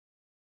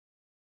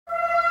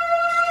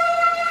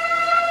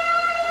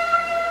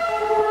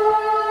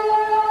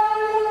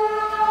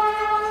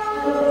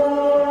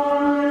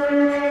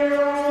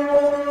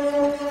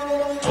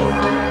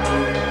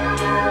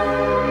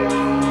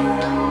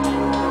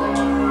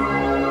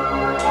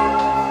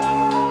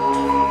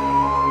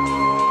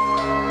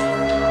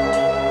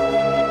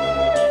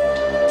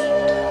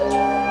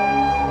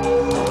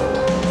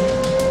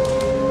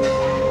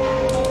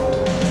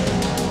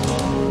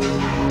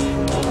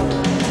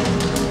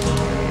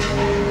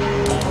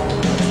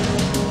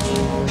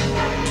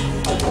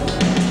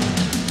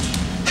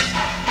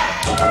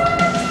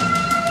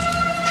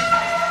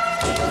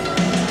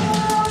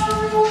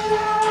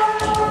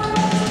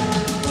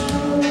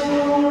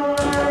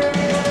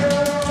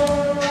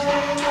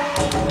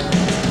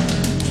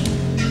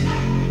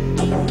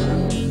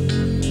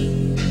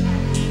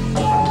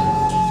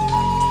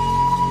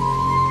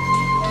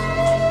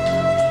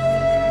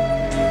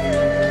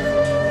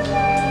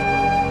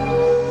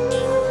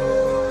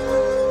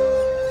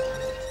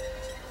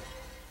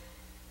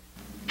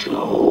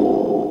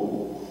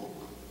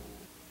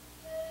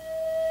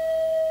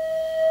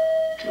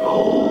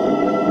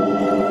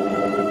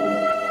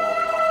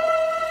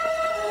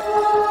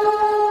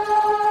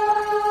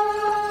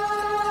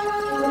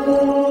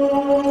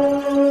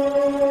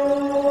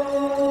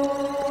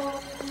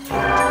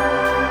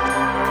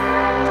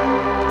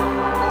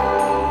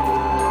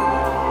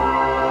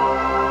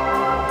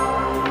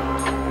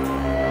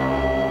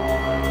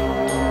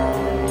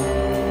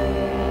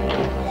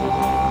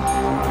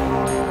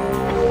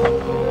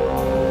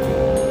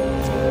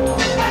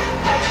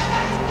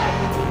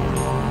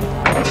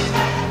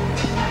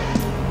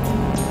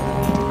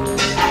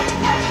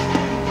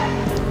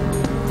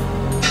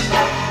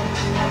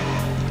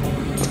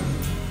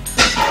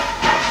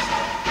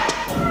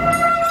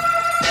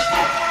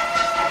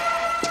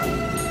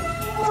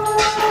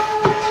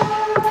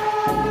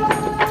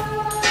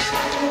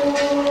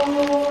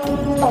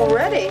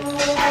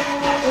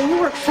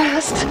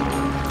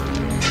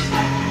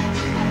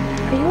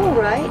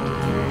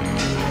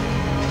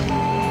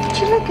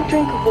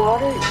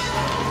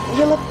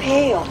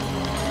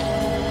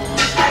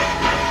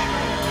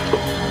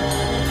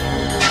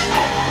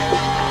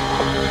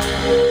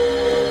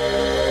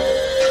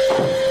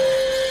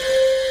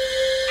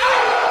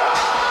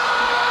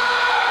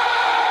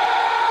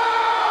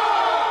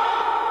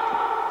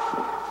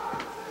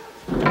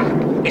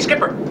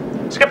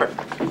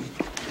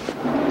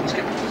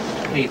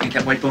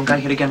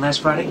Again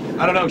last Friday?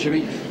 I don't know,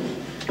 Jimmy.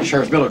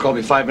 Sheriff Miller called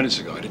me 5 minutes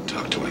ago. I didn't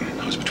talk to him.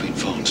 I was between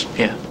phones.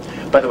 Yeah.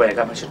 By the way, I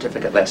got my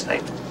certificate last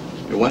night.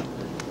 Your what?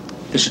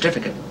 The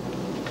certificate.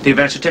 The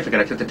advanced certificate.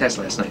 I took the test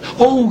last night.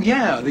 Oh,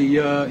 yeah,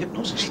 the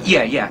hypnosis.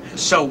 Yeah.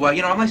 So,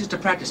 you know, I'm licensed to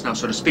practice now,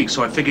 so to speak,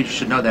 so I figured you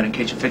should know that in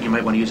case you figure you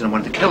might want to use it on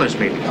one of the killers,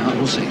 maybe.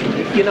 We'll see.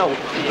 You know,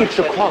 it's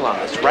a call on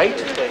us, right?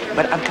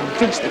 But I'm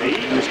convinced that we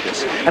can use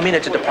this. I mean,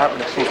 it's a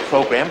department-approved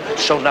program,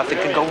 so nothing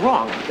can go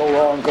wrong. Go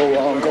wrong, go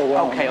wrong, go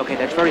wrong. Okay,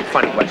 that's very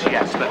funny, Westy,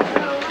 yes, but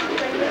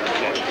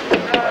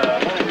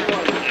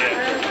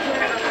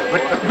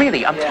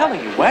really, I'm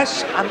telling you,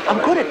 Wes, I'm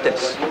good at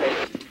this.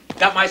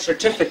 Got my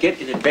certificate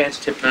in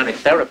advanced hypnotic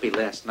therapy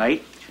last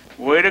night.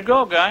 Way to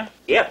go, guy.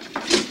 Yep.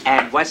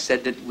 And Wes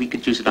said that we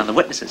could use it on the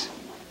witnesses.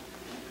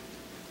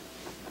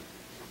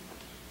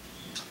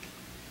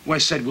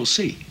 Wes said we'll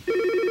see.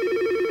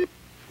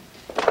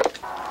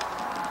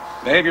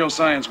 Behavioral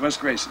science, Wes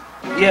Grayson.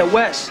 Yeah,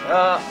 Wes,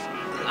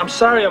 I'm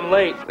sorry I'm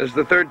late. This is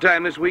the third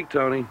time this week,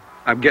 Tony.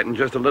 I'm getting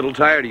just a little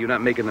tired of you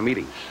not making the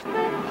meetings.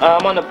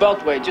 I'm on the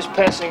Beltway, just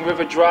passing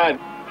River Drive.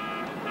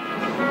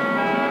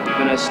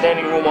 In a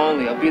standing room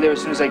only. I'll be there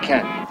as soon as I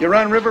can. You're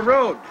on River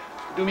Road.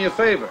 Do me a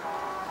favor.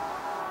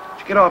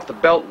 Just get off the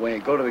Beltway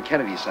and go to the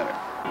Kennedy Center.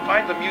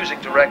 Find the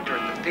music director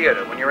at the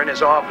theater. When you're in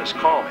his office,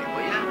 call me,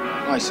 will you?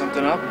 Why,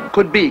 something up?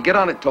 Could be. Get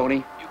on it,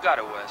 Tony. You got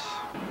it, Wes.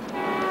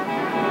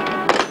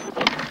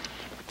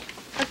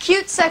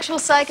 Acute sexual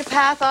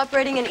psychopath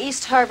operating in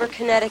East Harbor,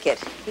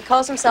 Connecticut. He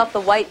calls himself the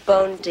White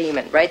Bone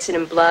Demon. Writes it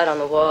in blood on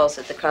the walls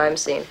at the crime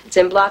scene. It's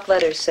in block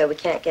letters, so we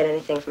can't get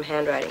anything from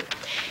handwriting.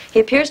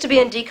 He appears to be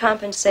in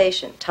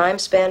decompensation. Time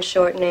span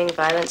shortening,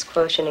 violence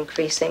quotient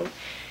increasing.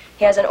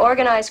 He has an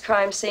organized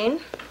crime scene.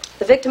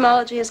 The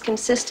victimology is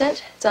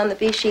consistent. It's on the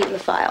B sheet in the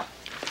file.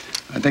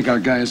 I think our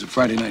guy is a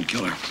Friday night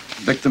killer.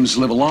 Victims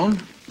live alone.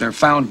 They're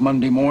found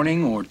Monday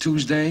morning or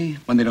Tuesday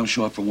when they don't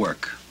show up for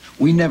work.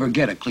 We never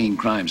get a clean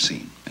crime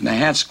scene. And the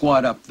Hat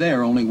Squad up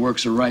there only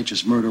works a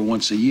righteous murder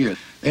once a year.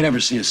 They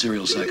never see a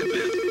serial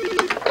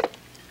psychopath.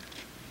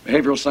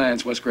 Behavioral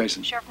science, Wes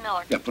Grayson. Sheriff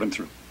Miller. Yeah, put him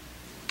through.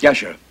 Yeah,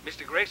 Sheriff.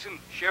 Mr. Grayson,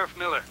 Sheriff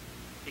Miller.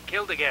 He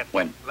killed again.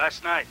 When?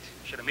 Last night.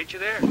 Should I meet you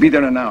there? We'll be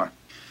there in an hour.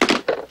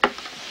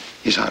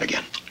 He's out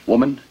again.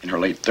 Woman in her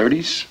late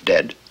 30s,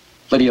 dead.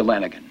 Lydia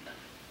Lanigan.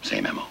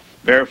 Same MO.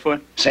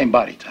 Barefoot? Same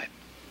body type.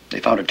 They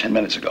found her 10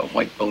 minutes ago.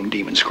 White Bone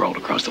Demon scrawled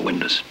across the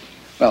windows.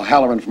 Well,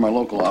 Halloran from our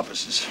local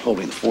office is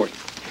holding the fort.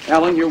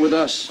 Alan, you're with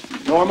us.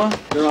 Norma,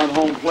 you're on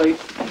home plate.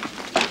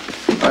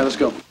 All right, let's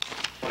go.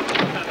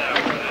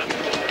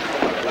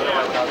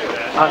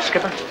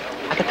 Skipper,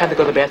 I got time to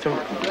go to the bathroom.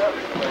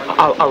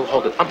 I'll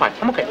hold it. I'm fine.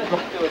 I'm okay.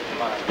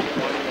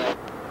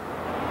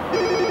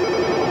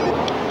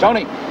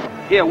 Tony.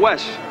 Yeah,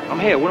 Wes, I'm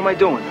here. What am I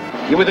doing?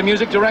 You with the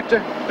music director?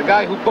 The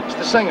guy who books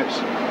the singers.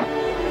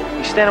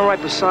 He's standing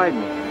right beside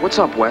me. What's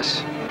up,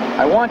 Wes?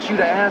 I want you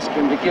to ask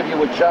him to give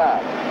you a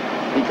job.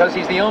 Because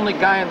he's the only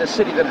guy in the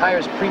city that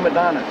hires prima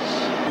donnas.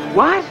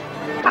 What?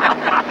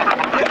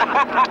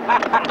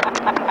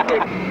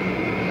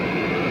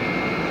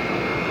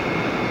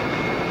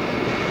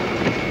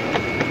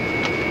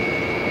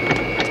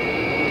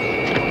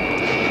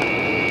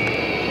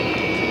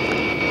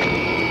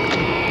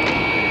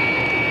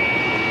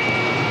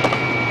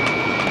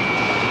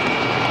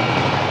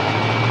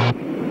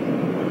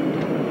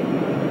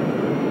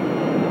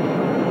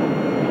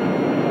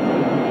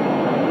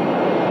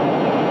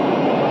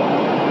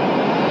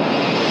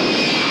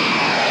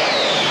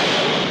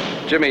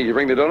 Jimmy, you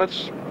bring the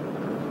donuts?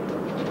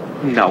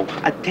 No.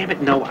 Damn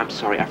it, no. I'm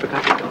sorry. I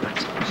forgot the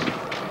donuts.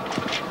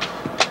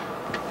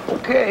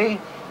 Okay.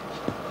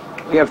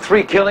 We have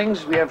 3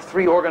 killings. We have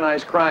 3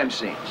 organized crime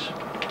scenes.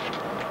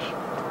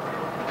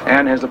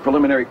 Anne has the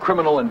preliminary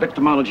criminal and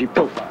victimology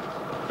profile.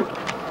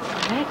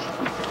 All right.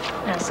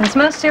 Now, Since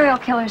most serial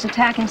killers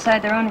attack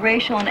inside their own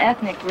racial and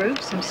ethnic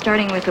groups, I'm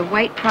starting with a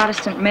white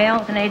Protestant male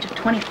with an age of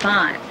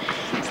 25.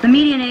 It's the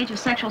median age of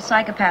sexual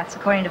psychopaths,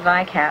 according to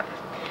VICAP.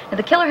 Now,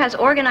 the killer has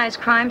organized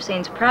crime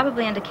scenes,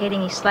 probably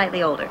indicating he's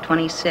slightly older,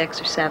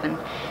 26 or 7.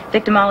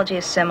 Victimology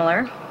is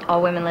similar,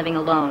 all women living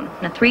alone.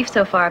 Now, 3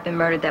 so far have been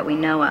murdered that we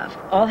know of.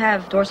 All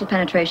have dorsal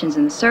penetrations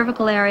in the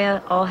cervical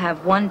area, all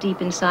have one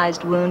deep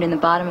incised wound in the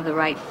bottom of the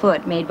right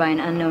foot made by an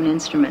unknown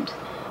instrument.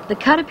 The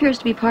cut appears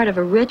to be part of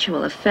a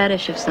ritual, a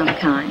fetish of some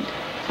kind.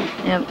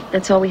 Now,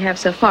 that's all we have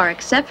so far,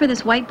 except for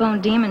this white bone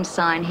demon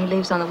sign he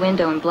leaves on the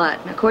window in blood.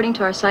 And according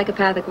to our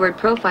psychopathic word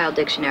profile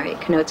dictionary,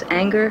 it connotes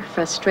anger,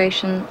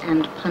 frustration,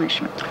 and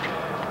punishment.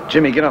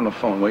 Jimmy, get on the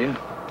phone, will you?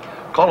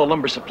 Call a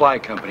lumber supply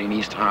company in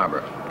East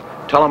Harbor.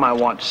 Tell them I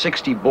want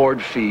 60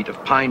 board feet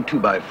of pine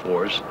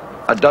 2x4s,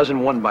 a dozen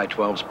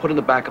 1x12s put in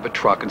the back of a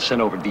truck and sent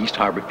over to the East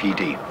Harbor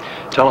PD.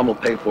 Tell them we'll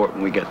pay for it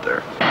when we get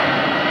there.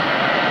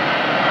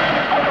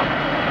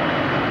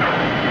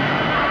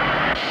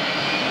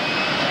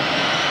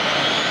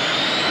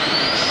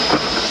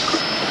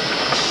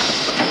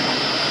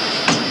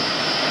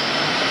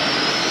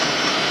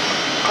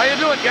 How you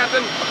doing,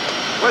 Captain?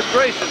 West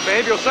Grayson,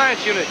 Behavioral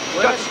Science Unit,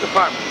 Justice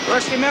Department.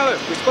 Westy Miller,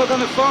 we spoke on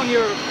the phone.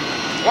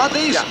 Want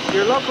these? Yeah.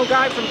 Your local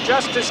guy from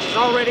Justice is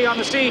already on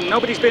the scene.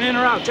 Nobody's been in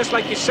or out, just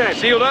like you said.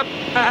 Sealed up?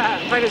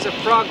 Tight as a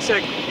frog's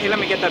egg. Hey, let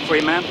me get that for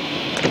you, man.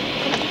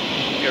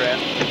 Here, Ed.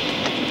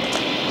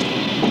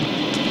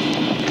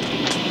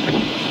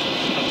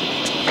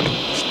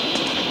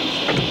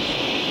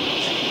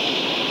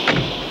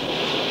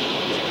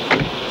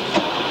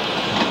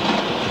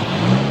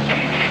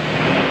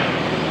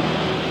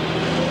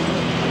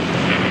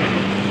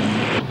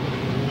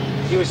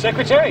 You a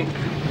secretary?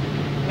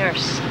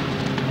 Nurse.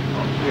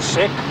 You're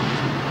sick?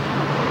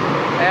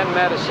 Ann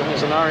Madison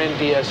is an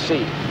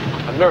RNDSC,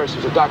 a nurse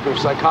who's a doctor of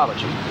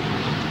psychology.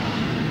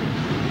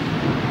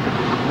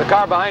 In the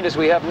car behind us,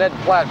 we have Ned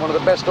Platt, one of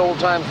the best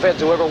old-time feds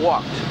who ever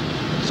walked.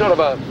 Sort of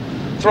a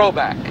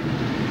throwback.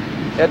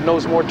 Ed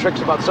knows more tricks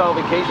about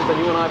solving cases than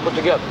you and I put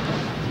together.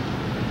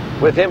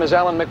 With him is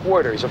Alan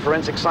McWhirter. He's a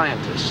forensic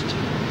scientist.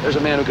 There's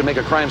a man who can make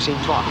a crime scene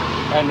talk.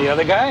 And the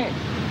other guy?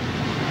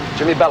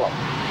 Jimmy Bello.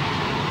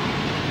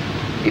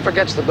 He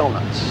forgets the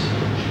donuts.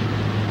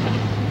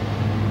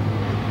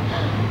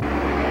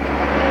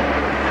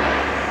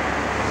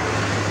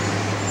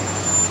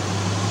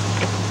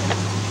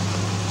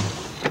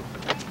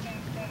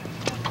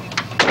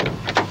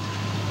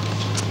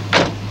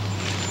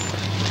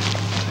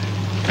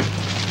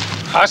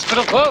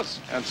 Hospital close.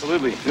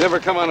 Absolutely. You never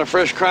come on a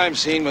fresh crime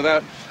scene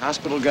without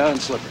hospital gown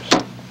and slippers.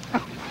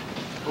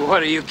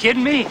 What, are you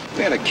kidding me?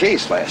 We had a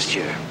case last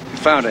year. We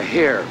found a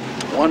hair,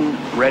 one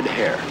red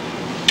hair.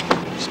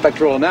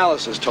 Spectral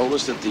analysis told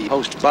us that the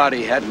host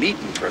body hadn't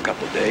eaten for a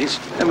couple of days.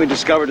 Then we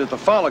discovered that the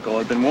follicle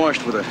had been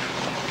washed with a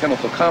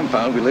chemical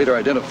compound we later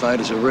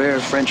identified as a rare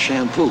French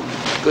shampoo.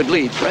 Good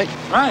leads, right?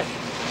 Right.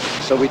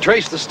 So we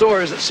traced the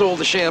stores that sold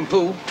the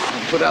shampoo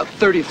and put out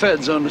 30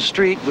 feds on the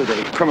street with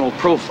a criminal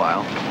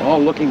profile, all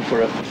looking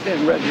for a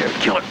thin red-haired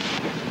killer.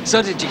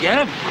 So did you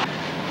get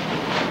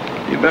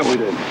him? You bet we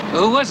did.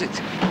 Who was it?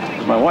 It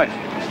was my wife.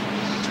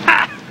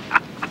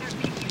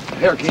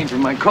 The hair came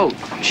from my coat.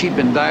 She'd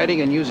been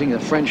dieting and using a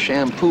French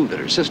shampoo that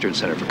her sister had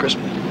sent her for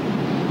Christmas.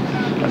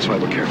 That's why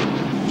we're careful.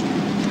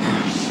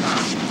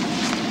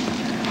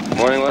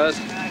 Morning, Wes.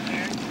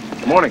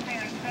 Good morning.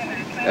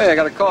 Hey, I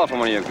got a call from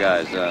one of you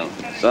guys.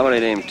 Somebody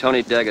named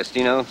Tony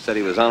D'Agostino said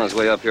he was on his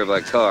way up here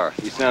by car.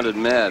 He sounded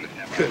mad.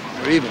 Good.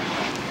 We're even.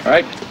 All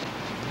right.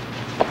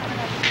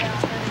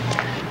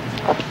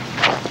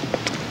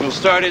 We'll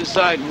start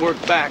inside and work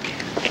back.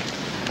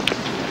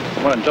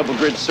 I want a double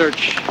grid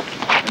search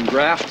and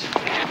graft.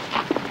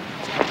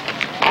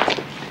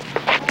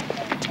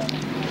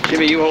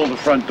 Jimmy, you hold the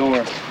front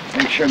door.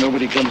 Make sure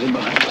nobody comes in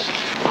behind us.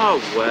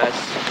 Oh, Wes.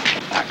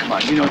 Ah, come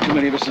on. You know too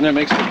many of us in there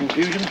makes for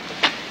confusion.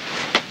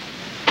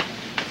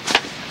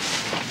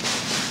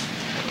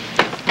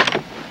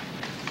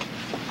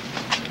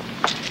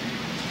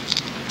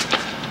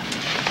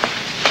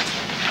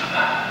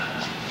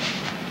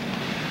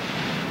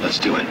 Let's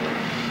do it.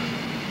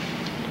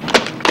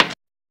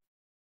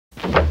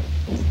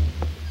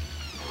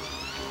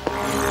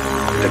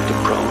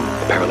 Victim prone,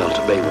 parallel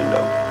to bay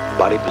window.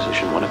 Body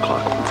position 1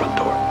 o'clock from front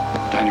door.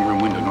 Dining room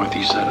window,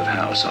 northeast side of the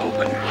house,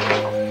 open.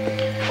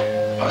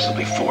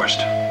 Possibly forced.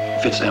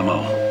 Fits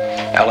M.O.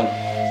 Alan?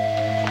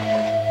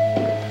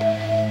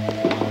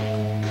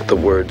 The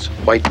words,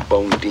 white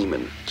bone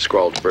demon,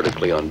 scrawled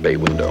vertically on bay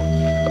window.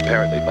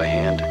 Apparently by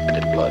hand and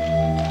in blood.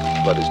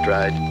 Blood is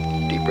dried,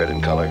 deep red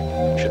in color.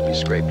 Should be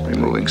scraped.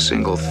 Removing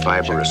single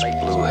fibrous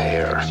blue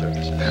hair.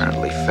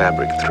 Apparently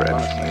fabric thread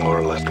from the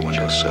lower left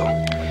windowsill.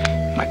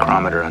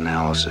 Micrometer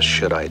analysis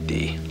should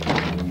ID.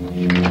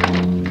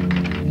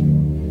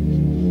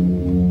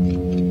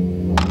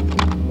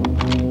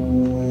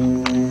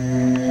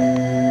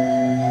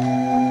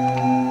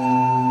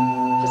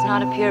 Does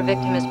not appear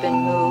victim has been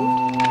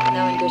moved.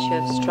 No indicia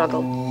of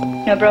struggle.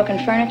 No broken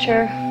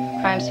furniture.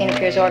 Crime scene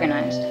appears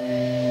organized.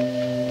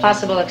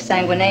 Possible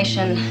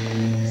exsanguination.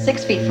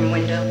 6 feet from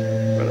window.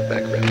 Run a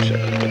background check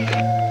on victim.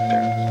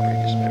 Parents,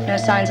 previous marriage. No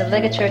signs of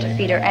ligature to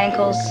feet or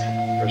ankles.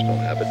 Personal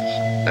habits,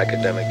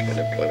 academic and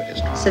employment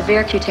history.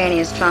 Severe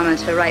cutaneous trauma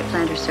to right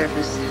plantar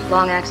surface.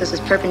 Long axis is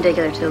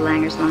perpendicular to the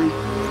Langer's line.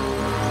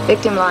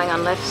 Victim lying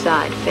on left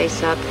side,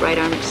 face up, right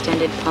arm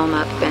extended, palm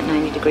up, bent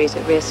 90 degrees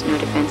at wrist, no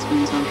defense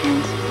wounds on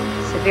hands.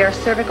 Severe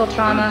cervical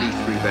trauma,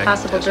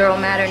 possible dural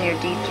matter near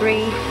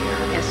D3,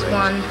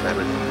 S1,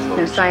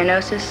 no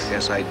cyanosis,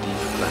 SID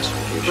for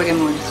classification. rigor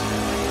mortis.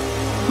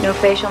 No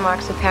facial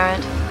marks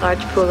apparent, large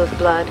pool of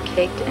blood,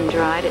 caked and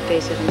dried at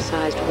base of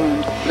incised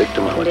wound.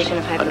 Victimology, Condition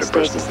of under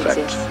personal hypostasis effects.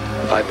 exists.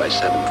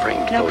 5x7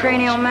 framed No photos.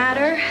 cranial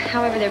matter,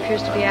 however there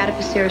appears to be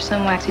adipocere or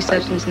some waxy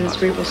substance in the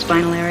cerebral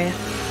spinal area.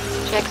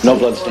 No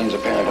bloodstains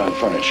apparent on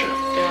furniture.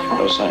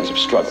 No signs of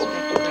struggle.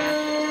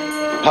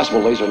 Possible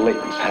laser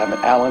latent. Have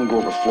Allen go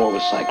over floor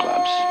with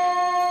Cyclops.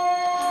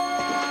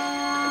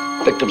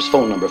 Victim's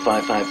phone number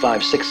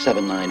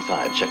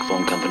 555-6795. Check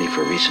phone company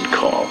for recent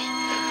calls.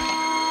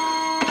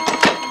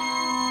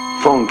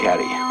 Phone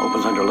caddy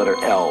opens under letter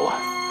L.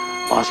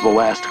 Possible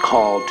last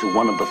call to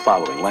one of the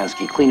following: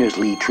 Lansky Cleaners,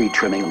 Lee Tree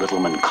Trimming,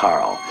 Littleman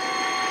Carl.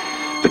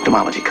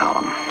 Victimology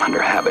column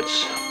under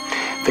habits.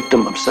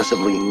 Victim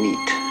obsessively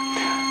neat.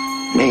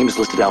 Names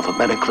listed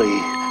alphabetically.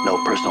 No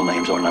personal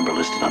names or number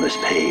listed on this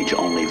page.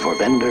 Only for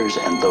vendors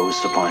and those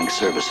supplying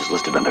services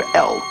listed under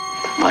L.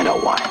 Find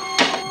out why.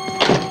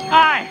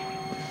 Hi.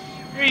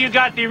 Here you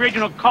got the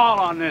original call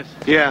on this.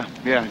 Yeah.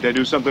 Did I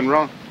do something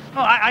wrong?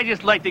 Oh, I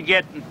just like to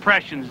get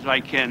impressions if I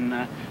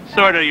can.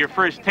 Sort of your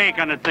first take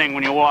on the thing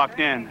when you walked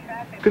in.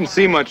 Couldn't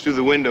see much through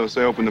the window,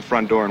 so I opened the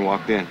front door and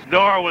walked in.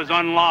 Door was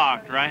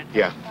unlocked, right?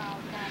 Yeah.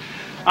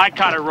 I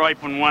caught a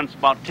ripe one once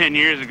about 10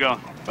 years ago.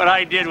 What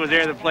I did was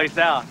air the place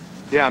out.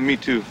 Yeah, me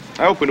too.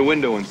 I opened a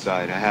window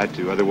inside. I had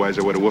to. Otherwise,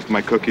 I would have woofed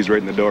my cookies right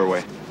in the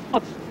doorway.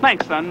 Well,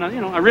 thanks, son.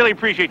 I really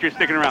appreciate your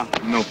sticking around.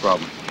 No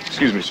problem.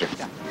 Excuse me, sir.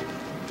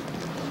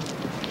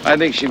 I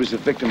think she was a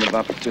victim of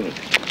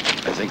opportunity.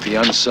 I think the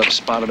Unsub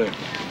spotted her,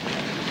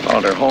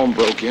 followed her home,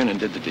 broke in, and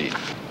did the deed.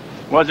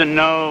 Wasn't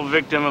no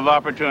victim of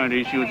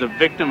opportunity. She was a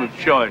victim of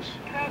choice.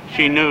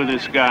 She knew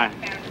this guy.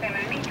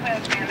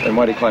 Then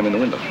why'd he climb in the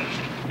window?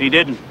 He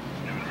didn't.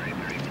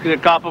 See the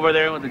cop over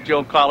there with the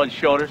Joe College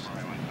shoulders?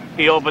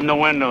 He opened the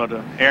window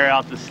to air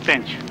out the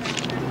stench.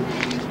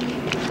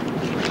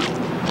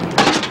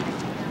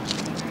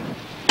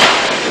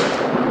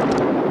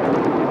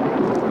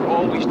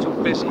 Always too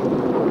busy.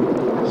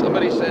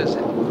 Somebody says,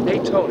 "Hey,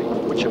 Tony,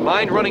 would you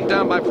mind running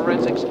down by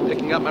forensics and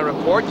picking up my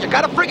report?" You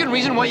got a friggin'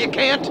 reason why you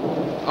can't?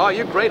 Oh,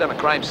 you're great on a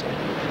crime scene.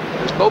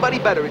 There's nobody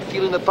better at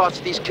feeling the thoughts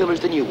of these killers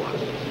than you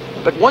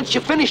are. But once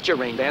you finished your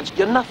rain dance,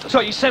 you're nothing. So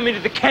you sent me to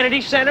the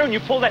Kennedy Center and you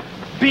pulled that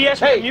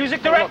BS with the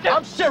music director? Look,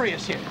 I'm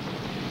serious here.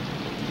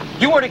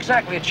 You weren't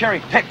exactly a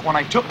cherry pick when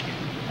I took you.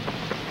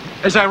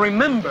 As I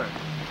remember,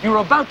 you were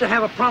about to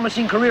have a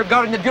promising career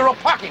guarding the Bureau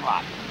parking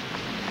lot.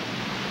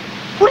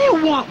 What do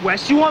you want,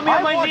 Wes? You want me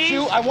on my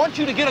knees? I want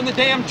you to get on the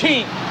damn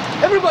team.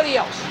 Everybody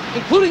else,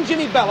 including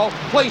Jimmy Bello,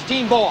 plays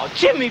team ball.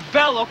 Jimmy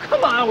Bello?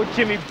 Come on with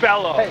Jimmy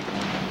Bello. Hey,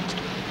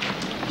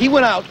 he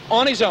went out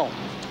on his own,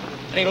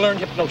 and he learned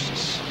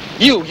hypnosis.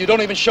 You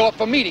don't even show up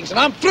for meetings, and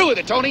I'm through with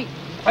it, Tony.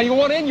 Now, you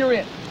want in, you're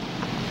in.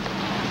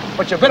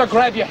 But you better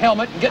grab your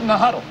helmet and get in the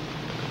huddle.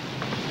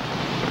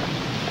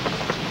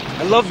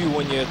 I love you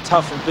when you're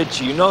tough and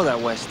bitchy. You know that,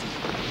 Westy.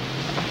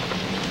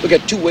 Look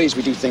at two ways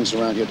we do things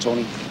around here,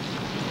 Tony.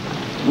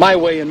 My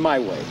way and my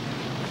way.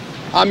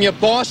 I'm your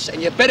boss,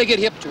 and you better get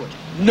hip to it.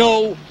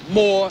 No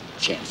more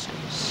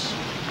chances.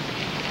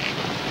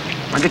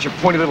 Now get your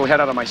pointy little head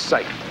out of my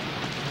sight.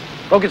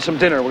 Go get some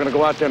dinner. We're gonna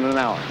go out there in an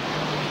hour.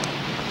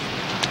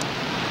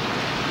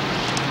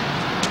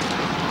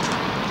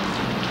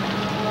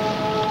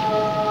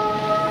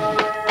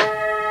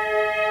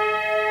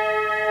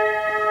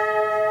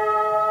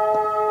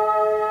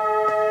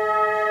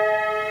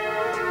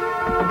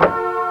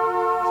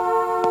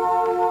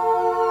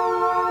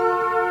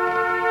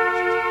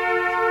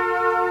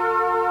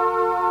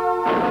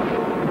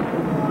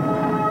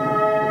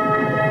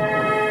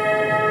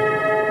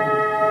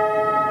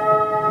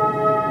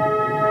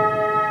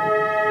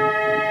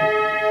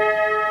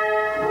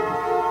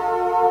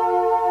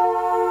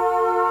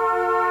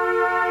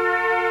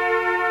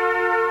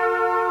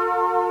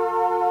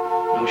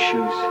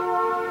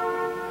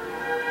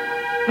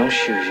 No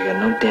shoes. You got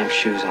no damn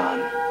shoes on.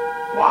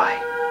 Why?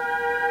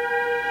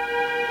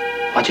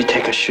 Why'd you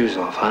take our shoes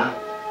off, huh?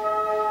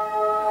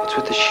 What's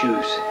with the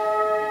shoes?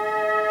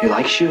 You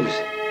like shoes?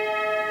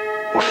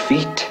 Or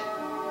feet?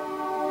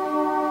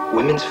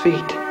 Women's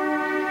feet?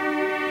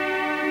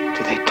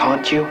 Do they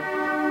taunt you?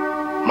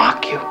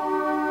 Mock you?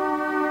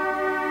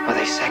 Are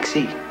they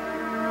sexy?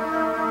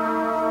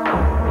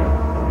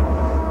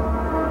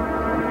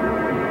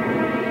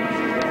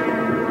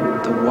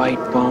 The white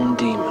bone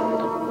demon.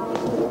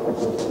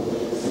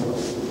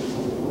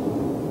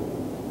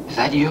 Is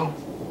that you?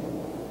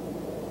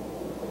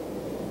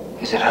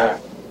 Is it her?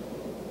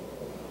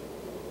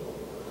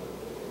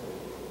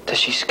 Does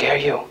she scare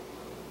you?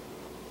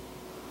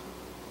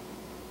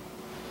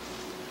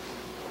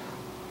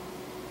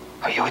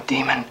 Are you a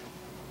demon?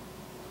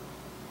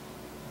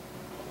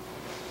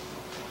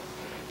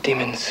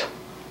 Demons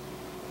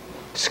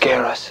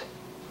scare us,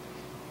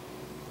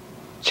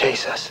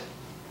 chase us.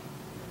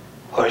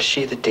 Or is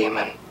she the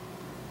demon?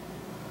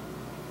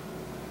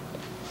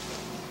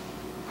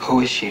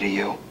 Who is she to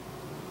you?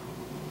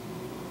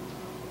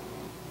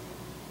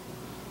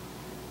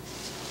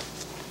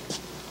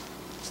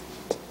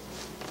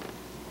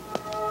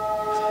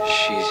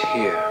 She's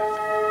here.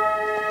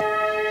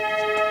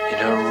 In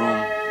her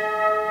room.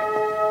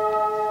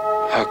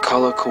 Her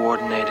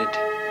color-coordinated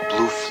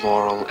blue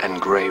floral and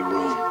gray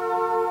room.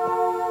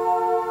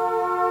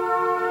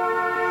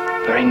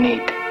 Very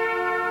neat.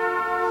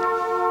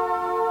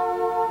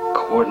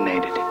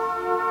 Coordinated.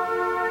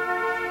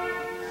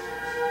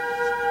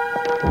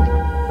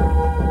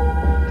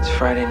 It's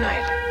Friday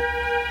night.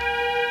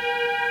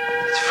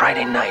 It's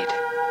Friday night.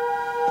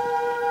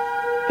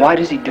 Why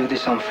does he do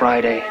this on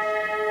Friday?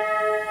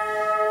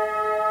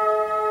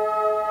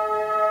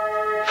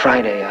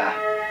 Friday,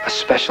 a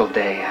special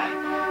day.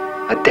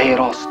 A day it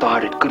all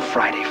started. Good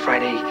Friday.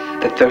 Friday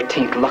the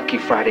 13th. Lucky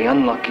Friday.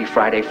 Unlucky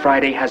Friday.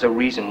 Friday has a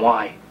reason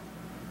why.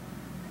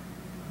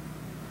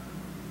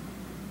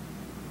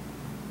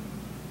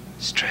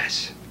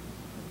 Stress.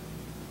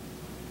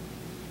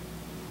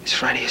 Is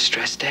Friday a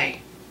stress day?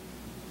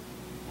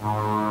 They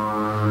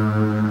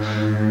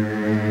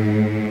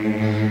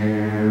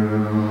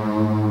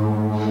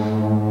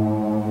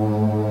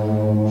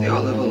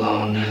all live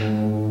alone.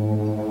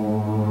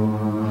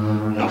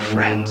 No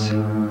friends.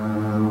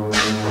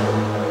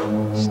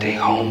 Stay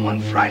home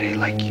on Friday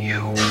like you.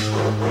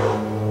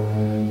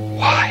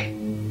 Why?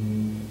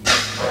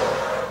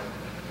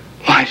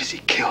 Why does he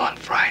kill on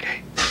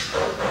Friday?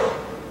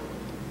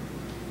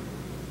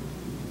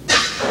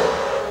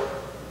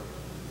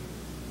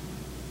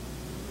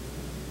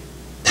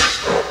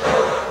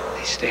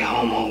 Stay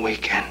home all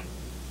weekend.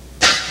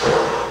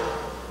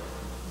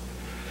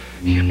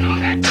 You know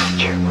that, don't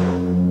you?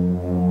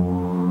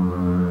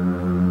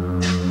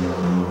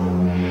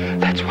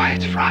 That's why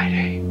it's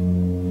Friday.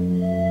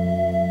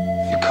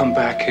 You come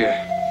back here,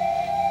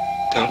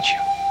 don't you?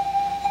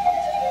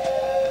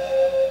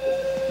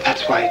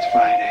 That's why it's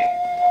Friday.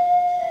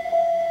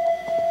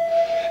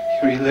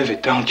 You relive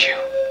it, don't you?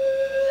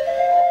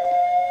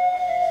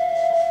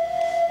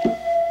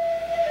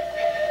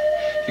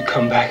 You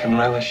come back and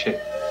relish it.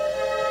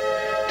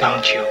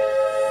 Don't you?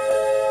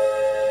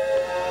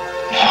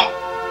 No.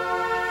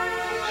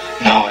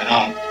 No, I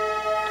don't.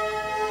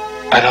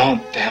 I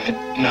don't, damn it,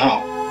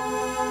 no.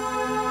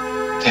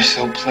 They're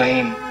so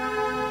plain.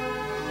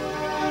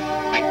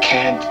 I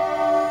can't.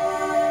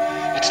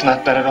 It's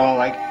not that at all.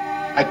 I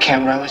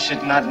can't relish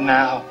it, not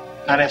now.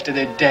 Not after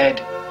they're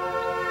dead.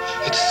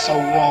 It's so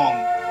wrong.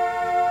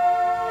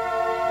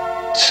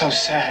 It's so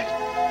sad.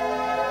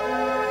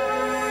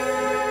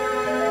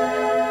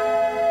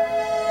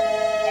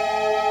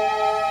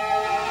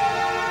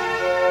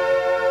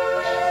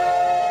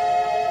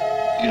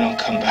 You don't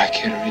come back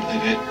here to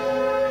relive it.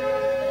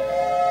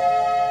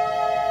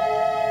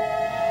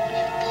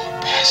 You poor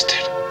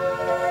bastard.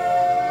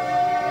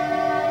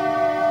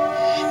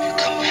 You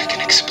come back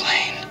and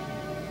explain.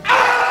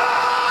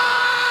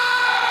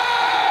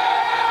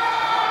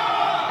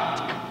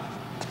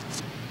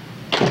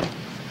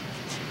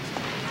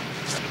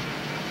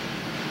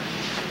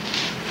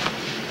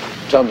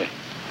 Tell me.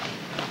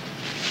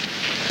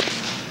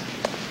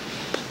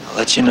 I'll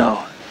let you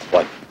know.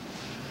 What?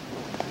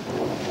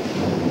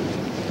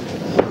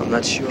 I'm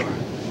not sure.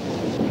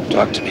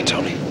 Talk to me,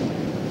 Tony.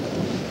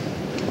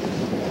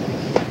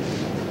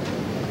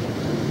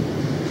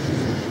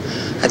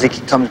 I think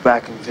he comes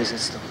back and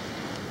visits them.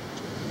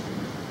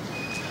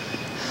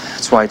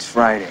 That's why it's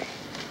Friday.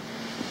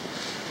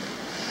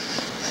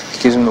 He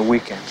gives them the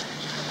weekend.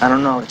 I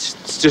don't know.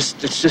 It's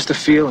just a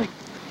feeling.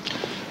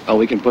 Well,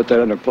 we can put that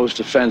under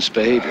post-offense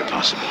behavior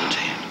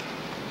possibility.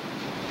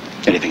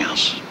 Anything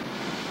else?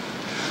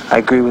 I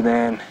agree with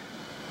Ann.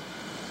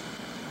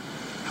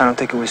 I don't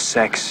think it was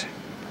sex.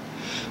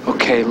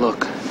 Okay,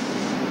 look.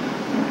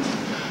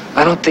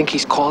 I don't think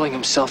he's calling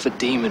himself a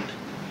demon.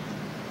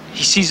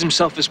 He sees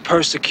himself as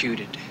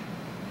persecuted.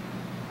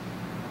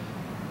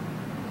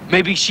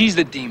 Maybe she's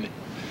the demon.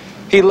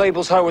 He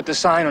labels her with the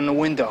sign on the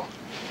window.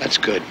 That's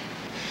good.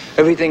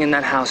 Everything in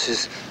that house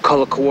is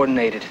color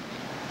coordinated.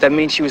 That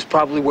means she was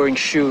probably wearing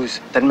shoes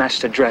that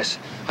matched her dress.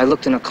 I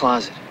looked in her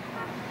closet.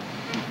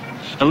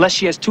 Unless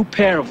she has 2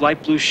 pair of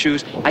light blue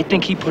shoes, I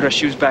think he put her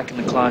shoes back in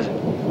the closet.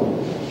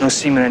 No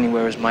semen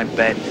anywhere is my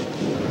bet.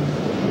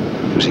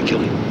 Who's he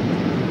killing?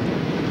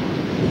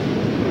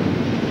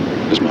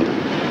 His mother?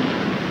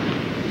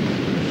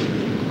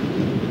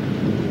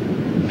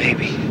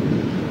 Maybe.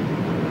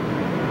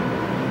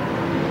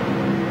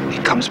 He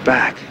comes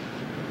back.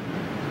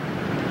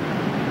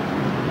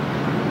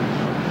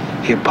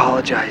 He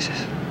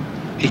apologizes.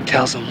 He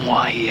tells him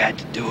why he had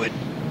to do it.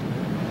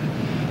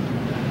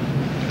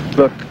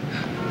 Look,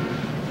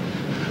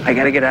 I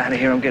gotta get out of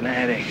here. I'm getting a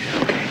headache.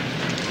 Okay.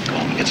 Go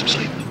home and get some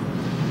sleep.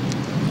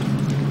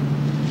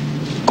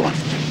 Go on.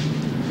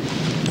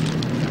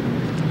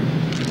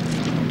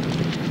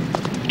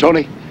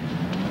 Tony,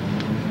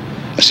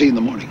 I'll see you in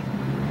the morning.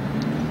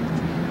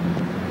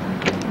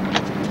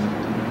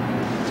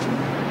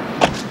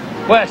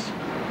 Wes.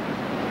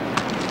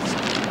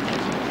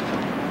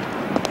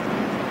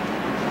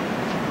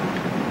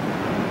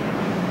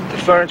 The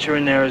furniture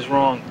in there is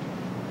wrong.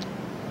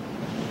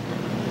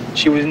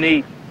 She was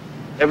neat.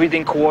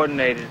 Everything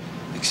coordinated.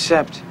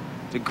 Except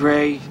the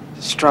gray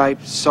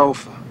striped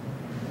sofa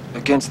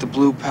against the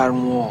blue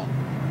pattern wall.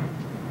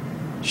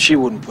 She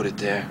wouldn't put it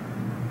there.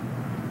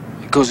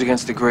 It goes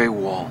against the gray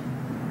wall.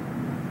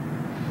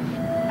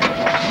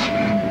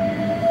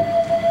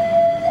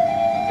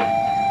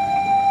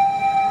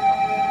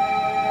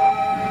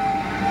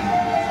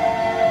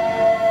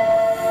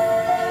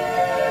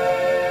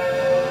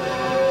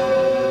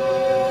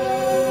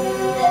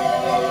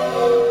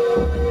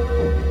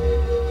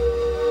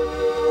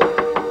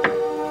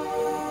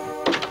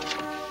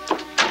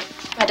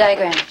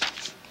 Diagram.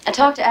 I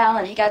talked to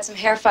Alan. He got some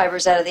hair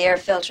fibers out of the air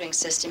filtering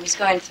system. He's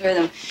going through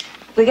them.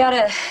 We got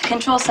a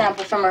control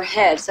sample from her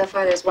head. So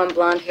far, there's one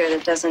blonde hair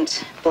that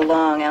doesn't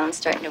belong. Alan's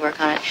starting to work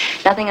on it.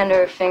 Nothing under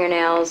her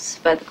fingernails,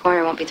 but the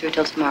coroner won't be through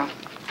till tomorrow.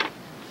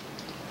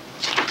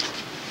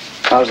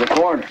 How's the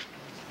coroner?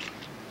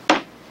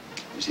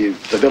 Is he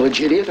the village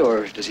idiot,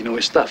 or does he know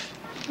his stuff?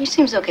 He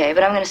seems okay,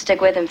 but I'm going to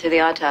stick with him through the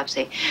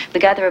autopsy. We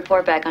got the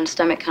report back on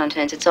stomach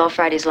contents. It's all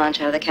Friday's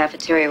lunch out of the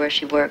cafeteria where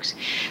she works.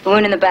 The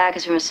wound in the back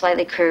is from a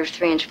slightly curved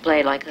 3-inch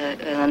blade, like a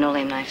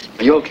linoleum knife.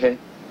 Are you okay?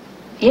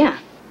 Yeah.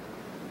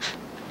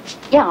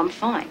 Yeah, I'm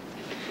fine.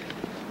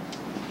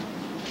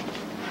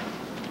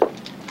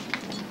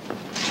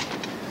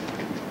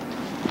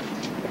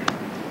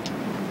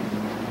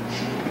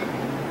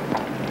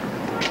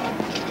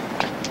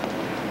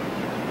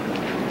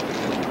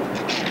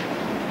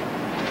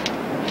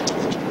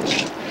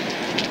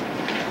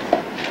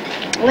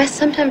 Wes,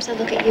 sometimes I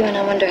look at you and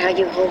I wonder how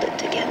you hold it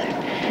together.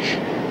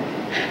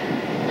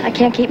 I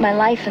can't keep my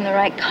life in the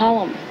right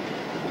column.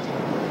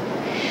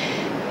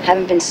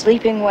 Haven't been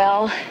sleeping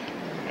well.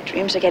 My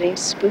dreams are getting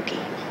spooky.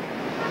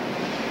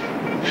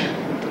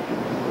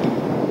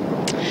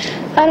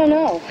 I don't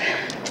know.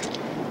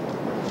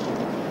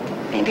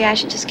 Maybe I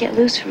should just get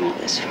loose from all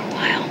this for a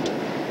while.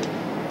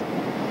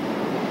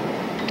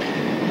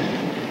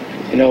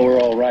 You know, we're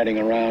all riding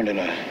around in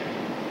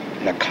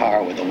a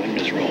car with the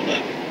windows rolled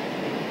up.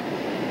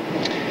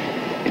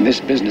 In this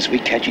business, we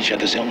catch each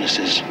other's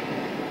illnesses.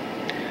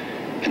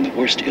 And the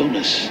worst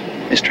illness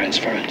is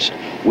transference.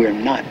 We're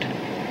not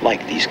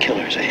like these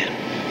killers, Ann.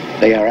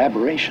 They are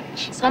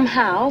aberrations.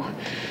 Somehow,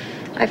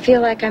 I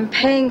feel like I'm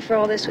paying for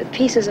all this with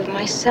pieces of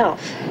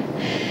myself.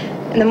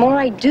 And the more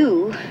I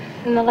do,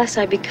 and the less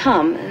I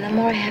become, and the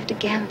more I have to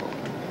gamble.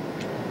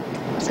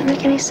 Does that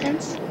make any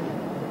sense?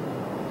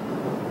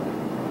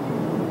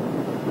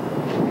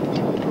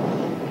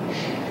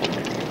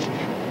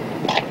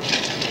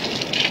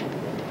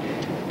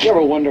 You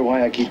ever wonder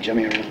why I keep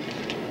Jimmy around?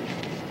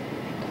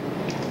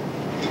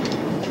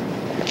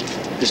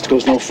 This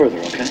goes no further,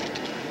 okay?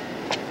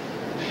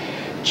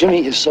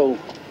 Jimmy is so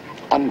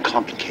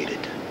uncomplicated,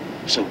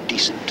 so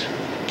decent,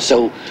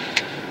 so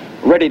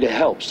ready to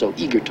help, so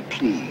eager to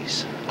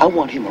please. I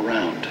want him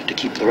around to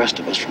keep the rest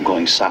of us from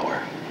going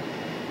sour.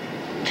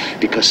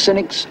 Because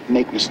cynics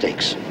make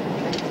mistakes.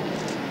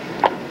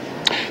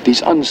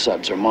 These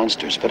unsubs are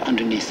monsters, but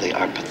underneath they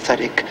are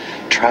pathetic,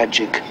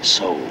 tragic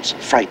souls,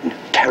 frightened,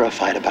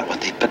 terrified about what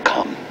they've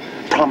become,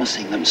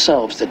 promising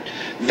themselves that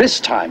this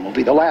time will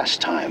be the last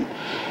time,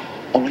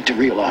 only to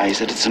realize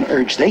that it's an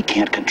urge they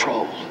can't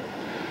control.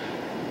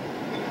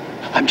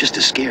 I'm just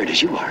as scared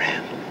as you are,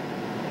 Ann.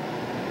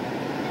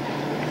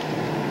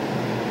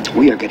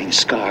 We are getting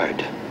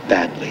scarred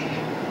badly.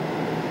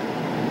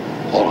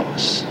 All of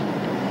us.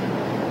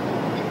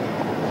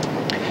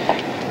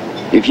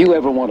 If you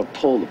ever want to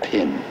pull the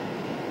pin,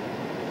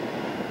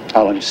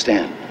 I'll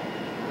understand.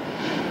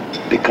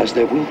 Because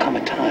there will come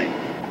a time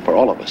for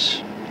all of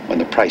us when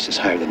the price is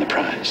higher than the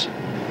prize.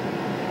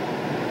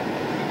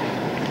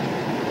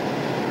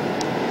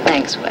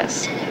 Thanks,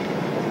 Wes.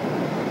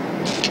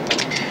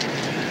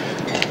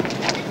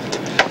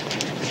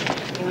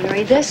 You want to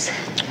read this?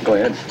 Go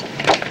ahead.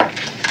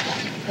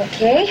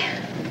 Okay.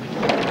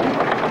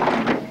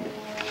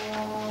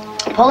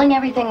 Pulling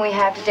everything we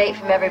have to date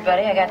from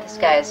everybody, I got this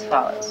guy as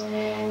follows.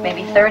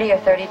 Maybe 30 or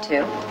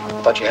 32.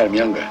 Thought you had him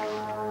younger.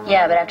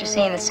 Yeah, but after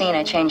seeing the scene,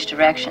 I changed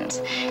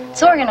directions.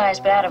 It's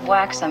organized, but out of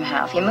whack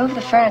somehow. If you move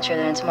the furniture,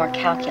 then it's more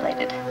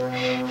calculated.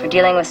 For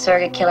dealing with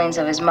surrogate killings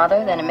of his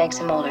mother, then it makes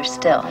him older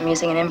still. I'm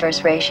using an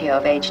inverse ratio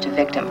of age to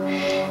victim.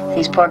 If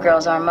these poor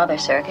girls aren't mother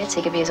surrogates,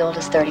 he could be as old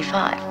as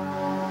 35.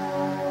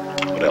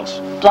 What else?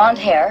 Blonde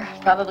hair,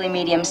 probably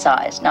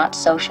medium-sized, not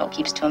social,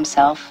 keeps to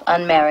himself,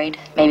 unmarried,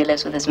 maybe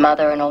lives with his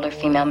mother, an older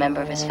female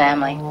member of his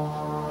family.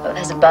 Both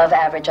has above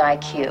average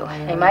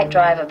IQ. He might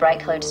drive a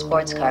bright-colored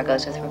sports car,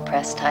 goes with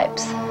repressed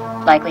types.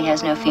 Likely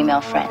has no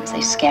female friends.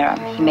 They scare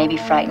him. He may be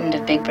frightened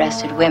of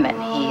big-breasted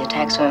women. He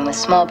attacks women with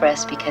small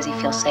breasts because he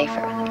feels safer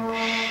with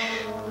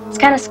them. It's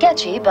kind of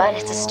sketchy, but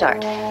it's a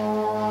start.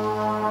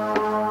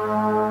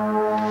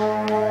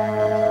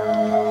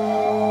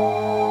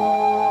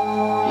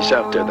 He's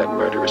out there, that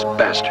murderous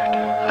bastard.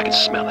 I can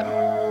smell him.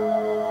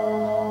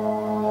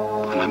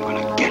 And I'm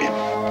gonna get him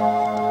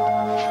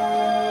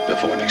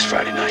before next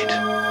Friday night.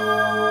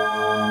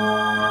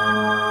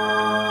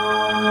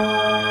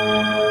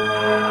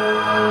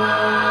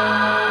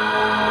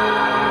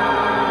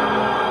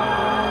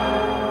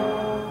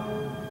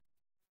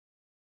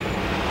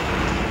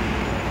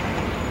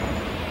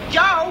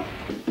 Joe!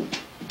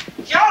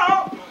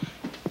 Joe!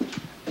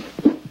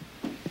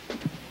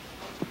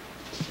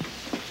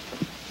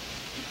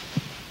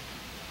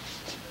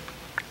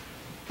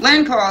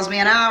 Lynn calls me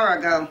an hour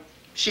ago.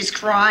 She's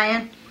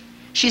crying.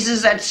 She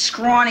says that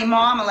scrawny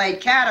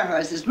marmalade cat of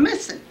hers is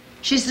missing.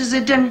 She says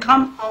it didn't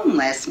come home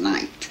last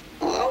night.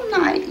 All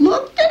night.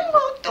 Looked and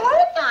looked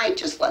all night.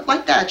 Just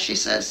like that, she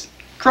says.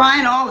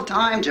 Crying all the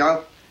time,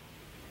 Joe.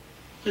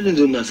 I didn't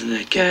do nothing to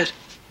that cat.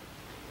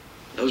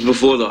 That was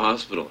before the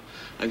hospital.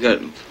 I got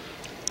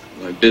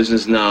my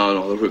business now and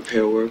all the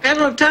repair work. I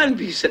don't have time to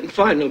be setting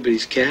fire to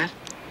nobody's cat.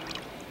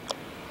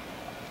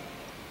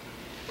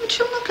 What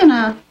you looking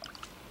at?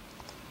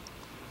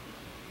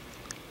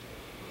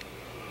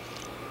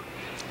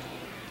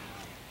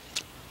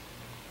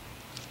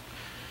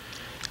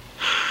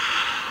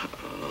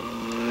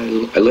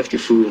 I left your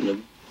food in the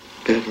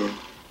bedroom.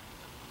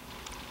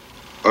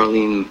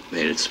 Arlene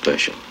made it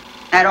special.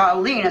 That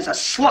Arlene is a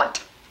slut.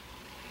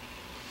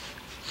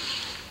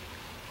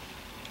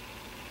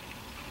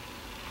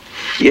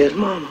 Yes,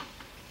 Mama.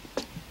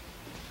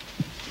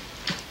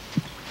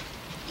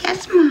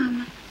 Yes,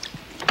 Mama.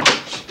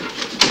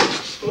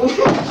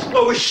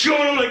 I was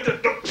showing him like the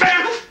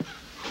bath.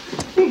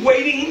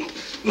 Waiting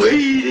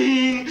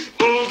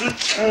all the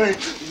time.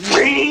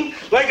 Waiting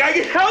like I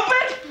could help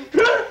it.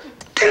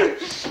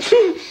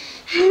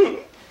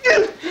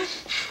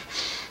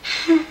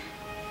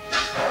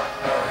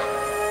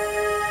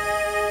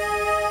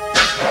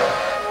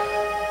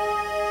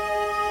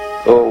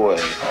 Go away.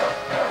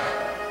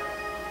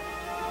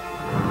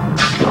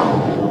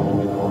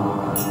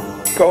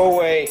 Go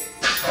away.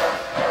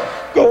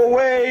 Go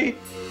away.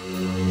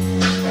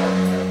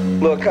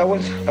 Look, I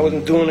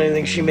wasn't doing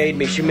anything. She made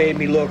me. She made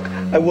me look.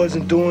 I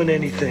wasn't doing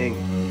anything.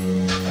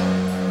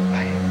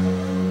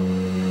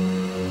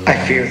 I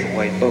fear the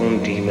white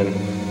bone demon.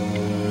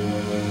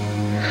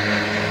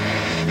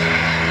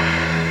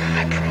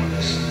 I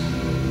promise.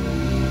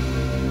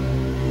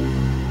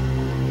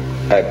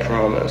 I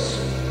promise.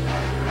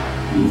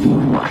 You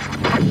must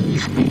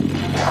please me.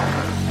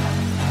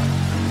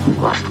 You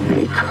must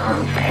make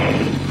her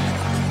pay.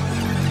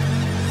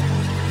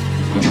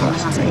 You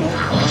must make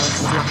her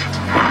soft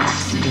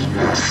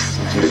nastiness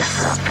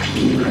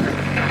disappear.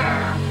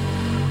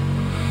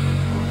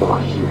 Or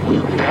you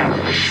will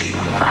perish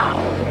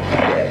foul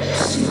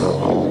as your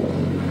own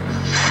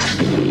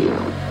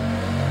spirit.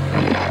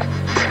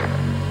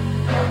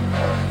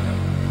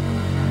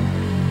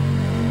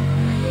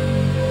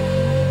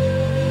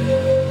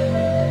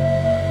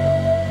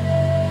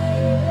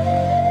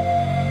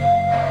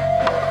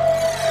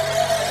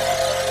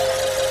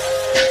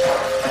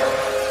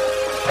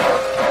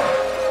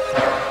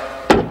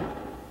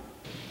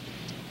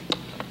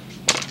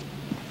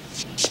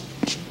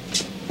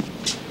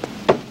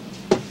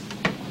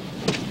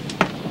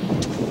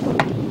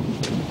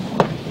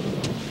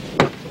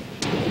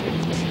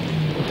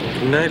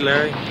 Good night,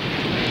 Larry.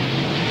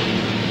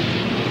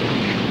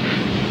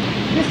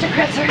 Mr.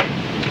 Kretzer,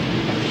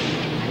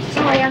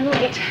 sorry I'm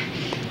late.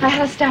 I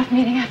had a staff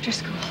meeting after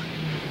school.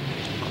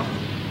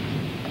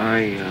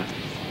 I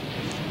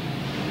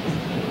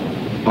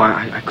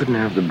couldn't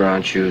have the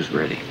brown shoes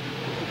ready.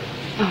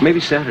 Oh. Maybe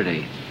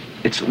Saturday.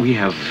 It's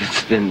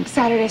been...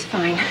 Saturday's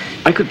fine.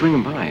 I could bring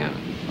them by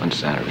on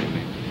Saturday,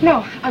 maybe.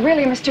 No,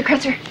 really, Mr.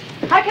 Kretzer.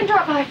 I can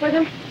drop by for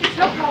them. It's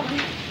no problem.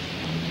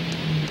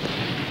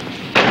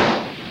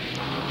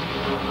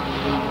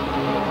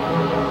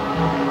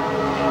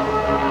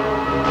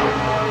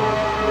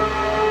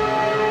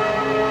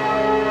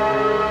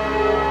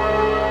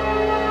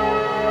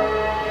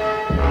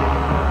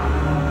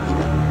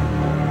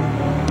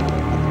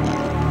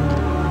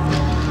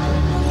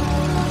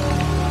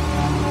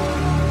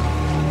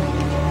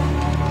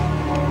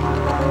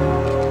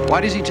 Why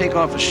does he take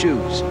off his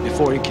shoes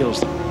before he kills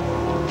them?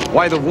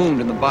 Why the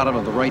wound in the bottom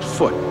of the right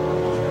foot?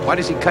 Why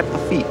does he cut the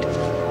feet?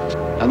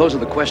 Now, those are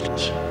the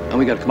questions, and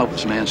we got to come up with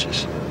some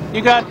answers.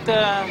 You got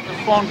the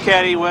phone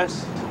caddy,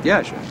 Wes?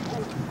 Yeah, sure.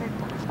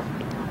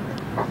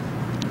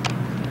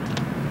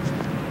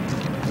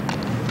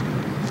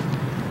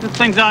 This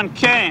thing's on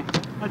K.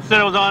 I said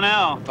it was on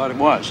L. I thought it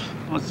was.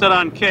 Well, it said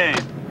on K.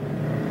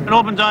 It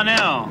opens on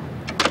L.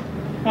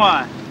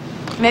 Why?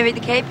 Maybe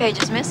the K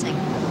page is missing.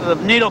 The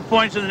needle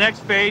points to the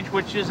next page,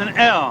 which is an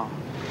L.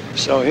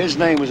 So his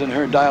name was in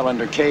her dial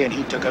under K, and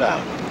he took it out.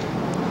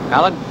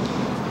 Alan,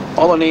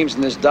 all the names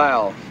in this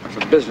dial are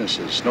for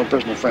businesses, no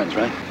personal friends,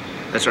 right?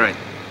 That's right.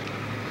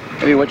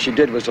 Maybe what she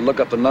did was to look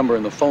up the number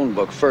in the phone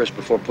book first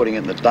before putting it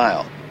in the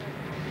dial.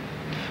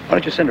 Why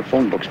don't you send her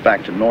phone books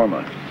back to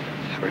Norma?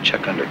 Have her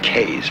check under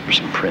K's for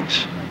some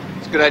prints.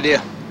 It's a good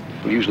idea.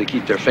 We'll usually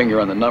keep their finger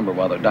on the number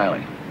while they're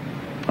dialing.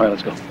 All right,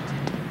 let's go.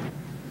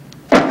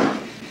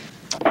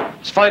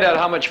 find out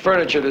how much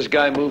furniture this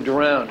guy moved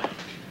around.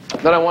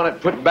 Then I want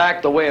it put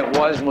back the way it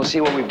was, and we'll see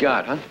what we've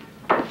got, huh?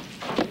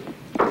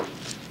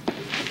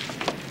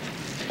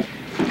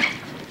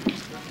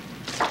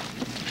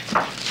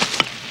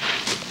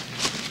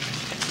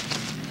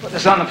 Put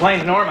this on the plane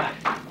to Norma.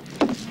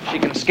 She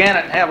can scan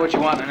it and have what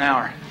you want in an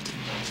hour.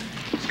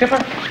 Skipper,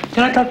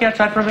 can I talk to you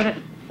outside for a minute?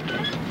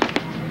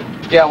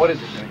 Yeah, what is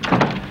it?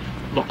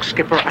 Look,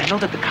 Skipper, I know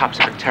that the cops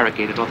have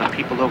interrogated all the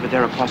people over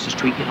there across the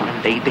street, you know,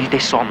 and they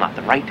saw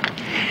nothing, right?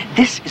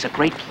 This is a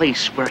great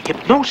place where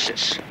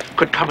hypnosis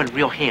could come in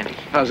real handy.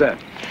 How's that?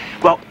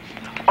 Well,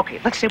 okay,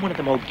 let's say one of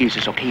them old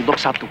geezers, okay, he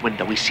looks out the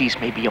window, he sees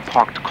maybe a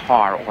parked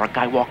car or a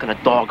guy walking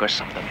a dog or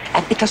something,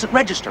 and it doesn't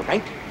register,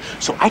 right?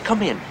 So I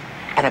come in,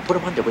 and I put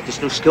him under with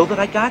this new skill that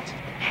I got,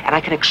 and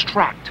I can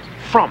extract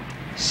from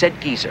said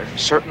geezer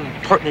certain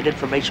pertinent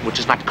information which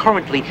is not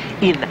currently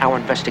in our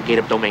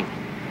investigative domain,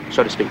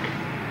 so to speak.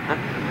 Huh?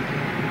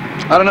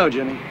 I don't know,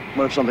 Jimmy.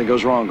 What if something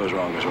goes wrong, goes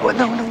wrong, goes wrong? Well,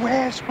 no,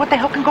 Wes. What the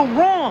hell can go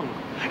wrong?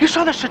 You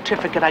saw the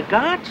certificate I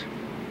got.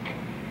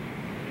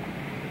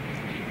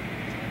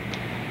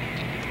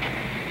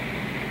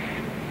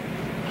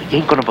 You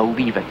ain't gonna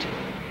believe it.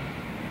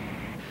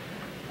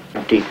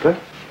 Deeper.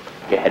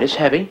 Your head is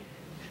heavy.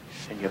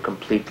 And you're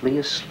completely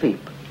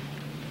asleep.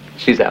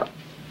 She's out.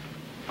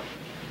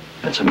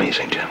 That's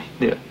amazing, Jim.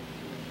 Yeah.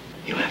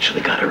 You actually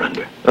got her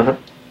under. Uh-huh.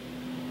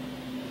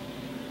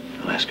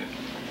 I'll ask her.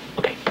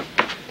 Okay.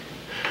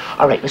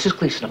 All right, Mrs.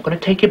 Gleason, I'm going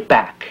to take you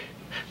back.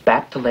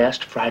 Back to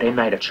last Friday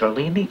night. It's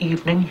early in the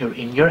evening. You're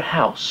in your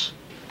house.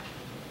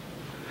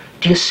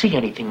 Do you see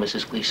anything,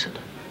 Mrs. Gleason?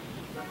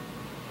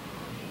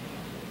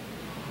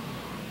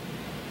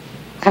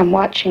 I'm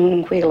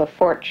watching Wheel of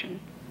Fortune.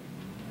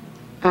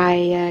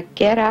 I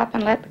get up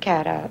and let the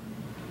cat out.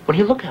 When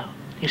you look out,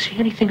 do you see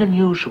anything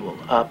unusual?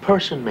 A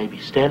person maybe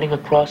standing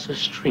across the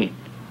street?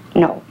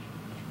 No.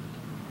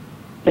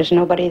 There's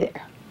nobody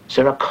there. Is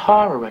there a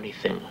car or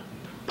anything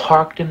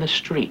parked in the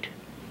street?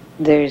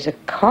 There's a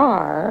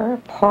car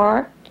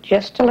parked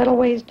just a little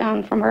ways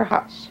down from her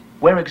house.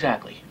 Where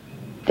exactly?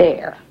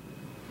 There.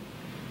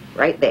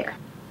 Right there.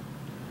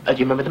 Do you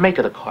remember the make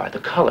of the car, the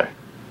color?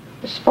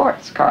 The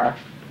sports car.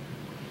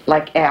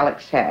 Like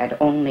Alex had,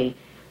 only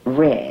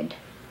red.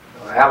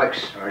 Well,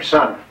 Alex, our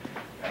son,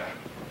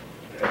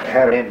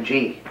 had an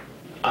MG.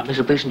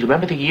 Mr. Gleason, do you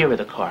remember the year of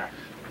the car?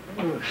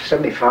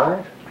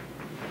 75?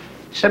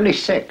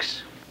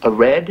 76. A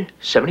red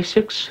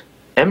 76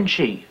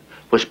 MG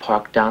was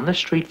parked down the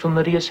street from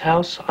Lydia's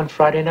house on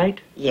Friday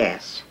night?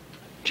 Yes.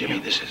 Jimmy,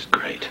 this is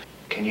great.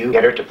 Can you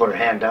get her to put her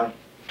hand down?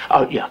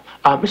 Oh, yeah.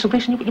 Mr.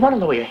 Gleason, you want to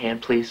lower your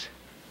hand, please?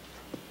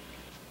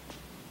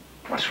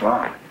 What's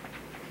wrong?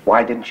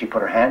 Why didn't she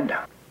put her hand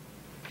down?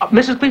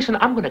 Mrs. Gleason,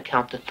 I'm going to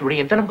count to 3,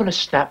 and then I'm going to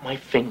snap my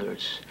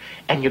fingers.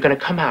 And you're going to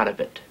come out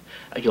of it.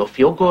 You'll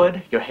feel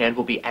good. Your hand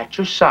will be at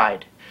your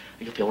side.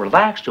 You'll feel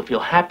relaxed. You'll feel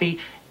happy.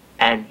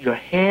 And your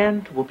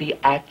hand will be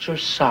at your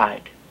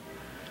side.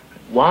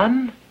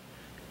 1,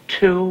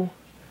 2,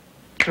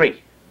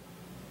 3.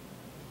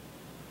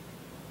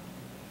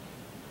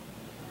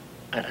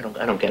 I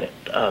don't get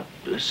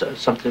it.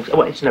 Something.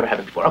 Well, it's never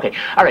happened before. Okay.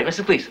 All right,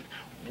 Mrs. Gleason.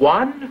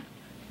 1,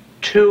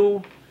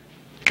 2,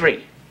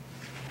 3.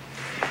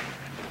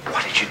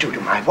 What did you do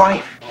to my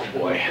wife? Oh,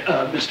 boy.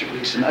 Mr.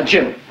 Gleason.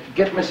 Jim,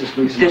 get Mrs.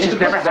 Gleason. This has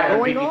never happened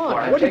to me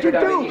before. What did you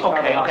do?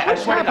 Okay. I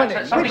swear to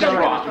God, something's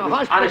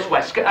wrong. Honest,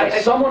 Wes.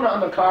 Someone on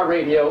the car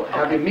radio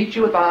have to meet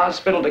you at the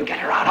hospital to get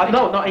her out of it.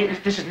 No,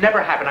 this has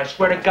never happened. I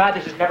swear to God,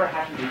 this has never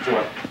happened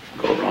before.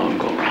 Go wrong,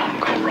 go wrong,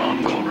 go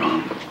wrong, go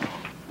wrong.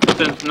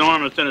 Since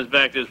Norma sent us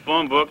back this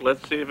phone book,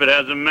 let's see if it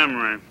has a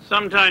memory.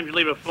 Sometimes you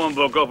leave a phone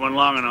book open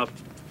long enough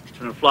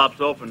and it flops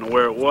open to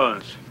where it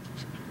was.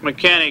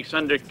 Mechanics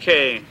under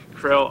K.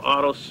 Krell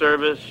Auto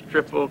Service,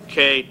 Triple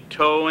K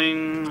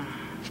Towing.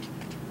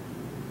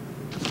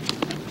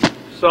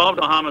 Solved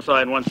a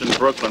homicide once in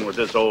Brooklyn with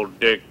this old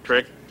dick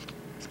trick.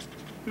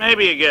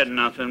 Maybe you get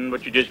nothing,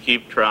 but you just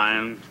keep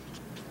trying.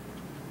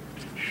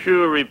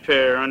 Shoe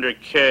repair under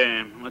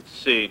K. Let's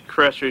see,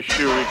 Cresser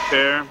Shoe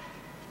Repair.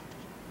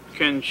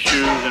 Ken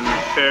Shoes and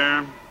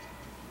Repair.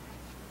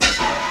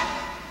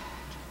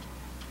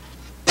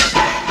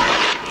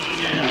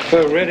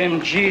 For red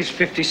MGs,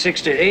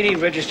 56 to 80,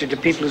 registered to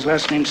people whose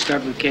last names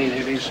start with K.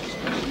 There it is.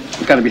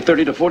 Got to be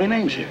 30 to 40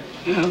 names here.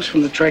 Yeah, who's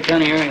from the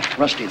Tri-County area?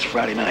 Rusty, it's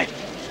Friday night.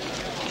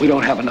 We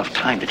don't have enough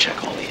time to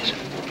check all these.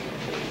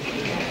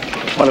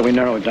 Why don't we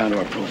narrow it down to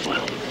our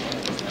profile?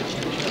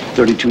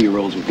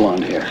 32-year-olds with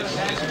blonde hair.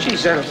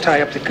 Geez, that'll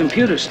tie up the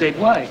computer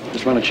statewide.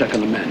 Just run a check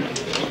on the men.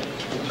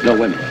 No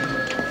women.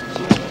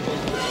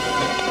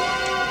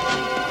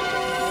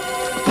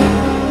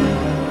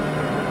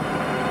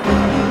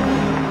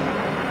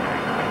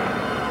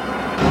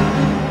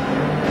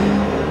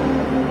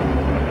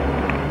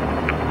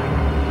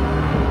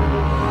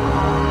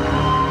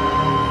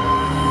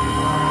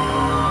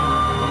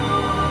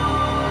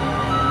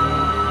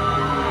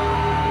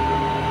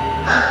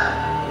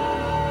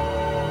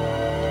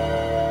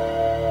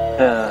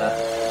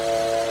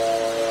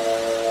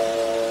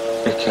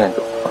 It can't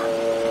go on.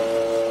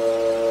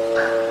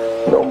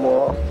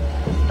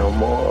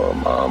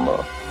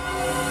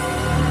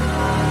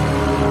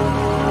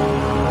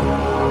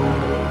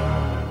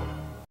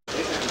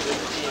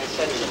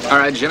 All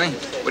right, Jimmy,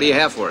 what do you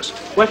have for us?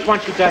 Wes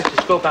wants you guys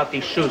to scope out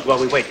these shoes while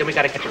we wait. Then we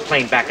got to catch a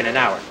plane back in an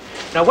hour.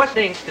 Now, Wes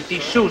thinks that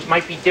these shoes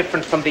might be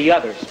different from the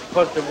others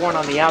because they're worn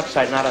on the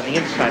outside, not on the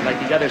inside, like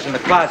the others in the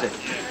closet.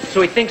 So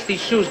he thinks these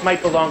shoes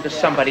might belong to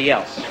somebody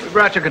else. We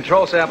brought your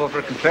control sample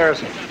for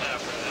comparison.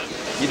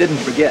 You didn't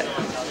forget.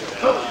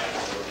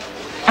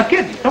 I'm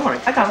kidding. Don't worry.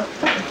 I got it.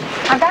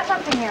 I've got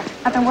something here.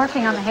 I've been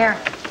working on the hair.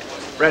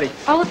 Ready.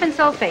 Olefin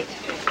sulfate,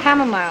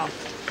 chamomile,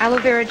 aloe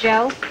vera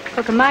gel,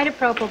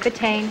 glucosamidopropyl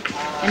betaine,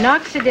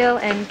 minoxidil,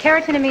 and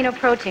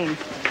keratinaminoprotein.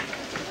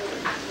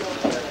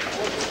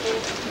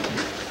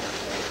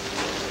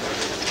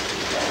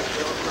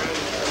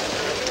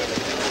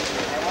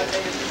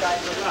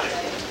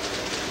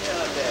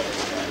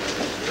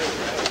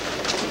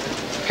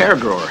 Hair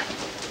grower.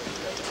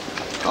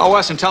 Call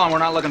Wes and tell him we're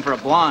not looking for a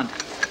blonde.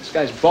 This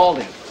guy's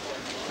balding.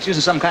 He's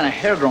using some kind of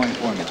hair growing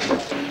formula.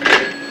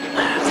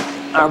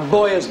 Our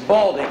boy is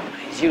balding.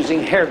 He's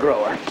using hair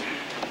grower.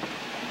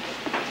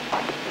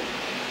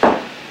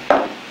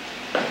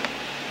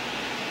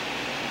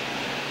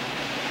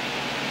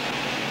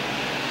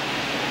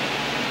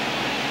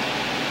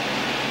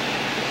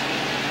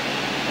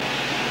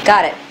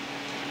 Got it.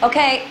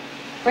 Okay,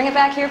 bring it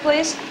back here,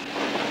 please.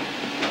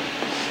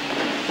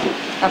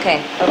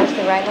 Okay, over to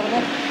the right a little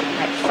bit.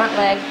 Right, front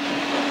leg,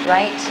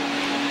 right.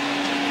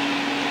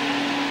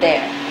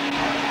 There.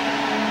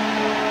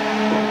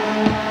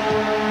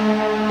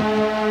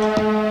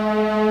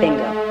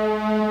 Bingo.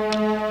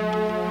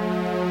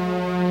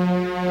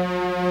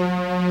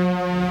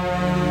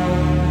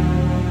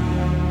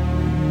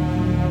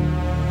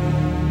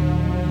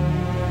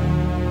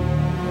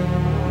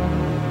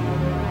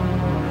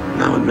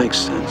 Now it makes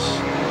sense.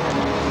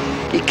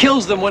 He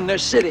kills them when they're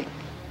sitting.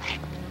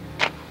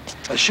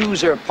 The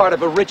shoes are part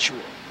of a ritual,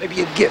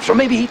 maybe a gift, or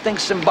maybe he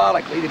thinks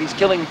symbolically that he's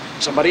killing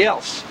somebody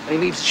else, and he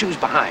leaves the shoes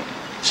behind,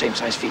 same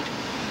size feet.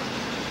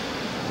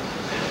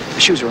 The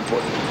shoes are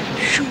important.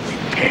 Shoe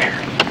repair.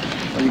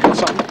 Oh, you got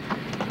something?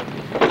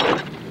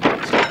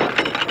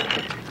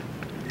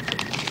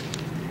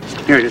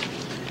 Here it is.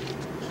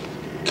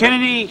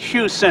 Kennedy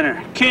Shoe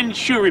Center, Kin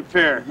Shoe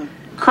Repair,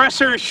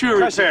 Cresser Shoe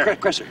Repair.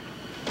 Cresser.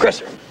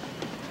 Cresser.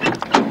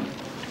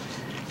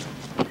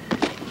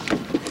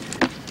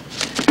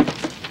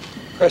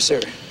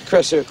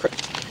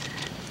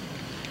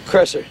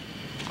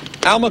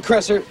 Alma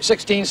Cresser,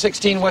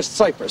 1616 West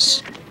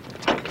Cypress.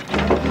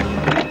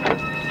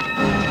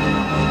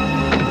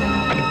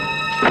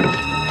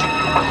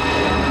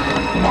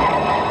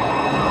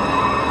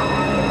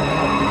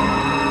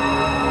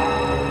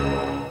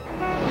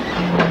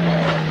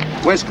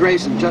 West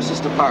Grayson, Justice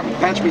Department.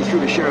 Patch me through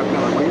to Sheriff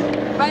Miller, will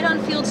you? Right on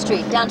Field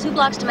Street, down 2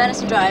 blocks to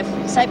Madison Drive.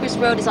 Cypress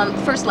Road is on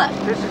the first left.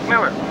 This is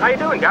Miller. How you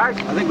doing, guys?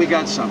 I think we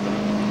got something.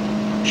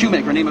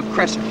 Shoemaker, name of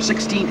Cresser,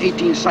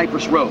 1618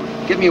 Cypress Road.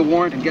 Give me a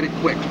warrant and get it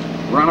quick.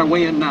 We're on our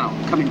way in now.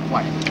 Come in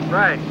quiet.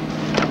 Right.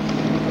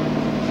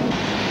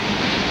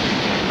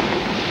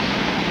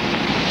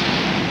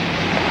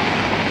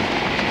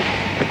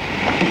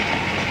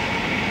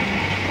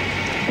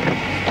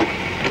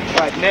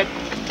 All right,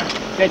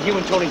 Ned, you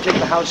and Tony take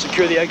the house,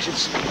 secure the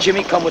exits.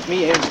 Jimmy, come with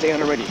me and stay on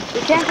the radio.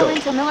 We can't go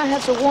until Miller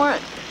has a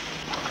warrant.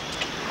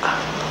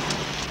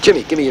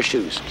 Jimmy, give me your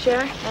shoes.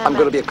 Sure. I'm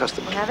going to be a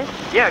customer. Have it?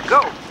 Yeah,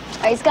 go.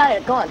 He's got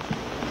it. Go on.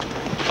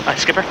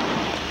 Skipper,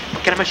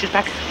 get my shoes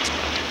back.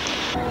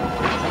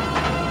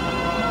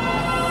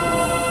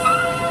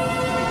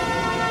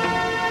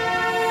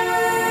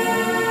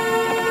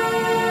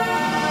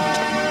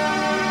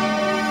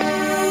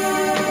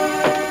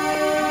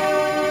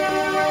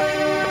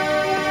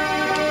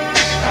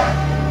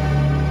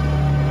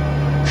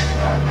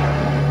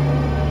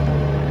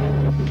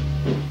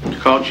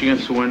 Couch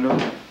against the window,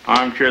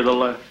 armchair to the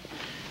left.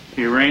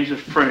 He arranged the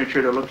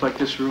furniture to look like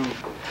this room.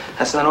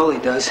 That's not all he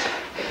does.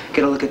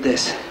 Get a look at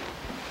this.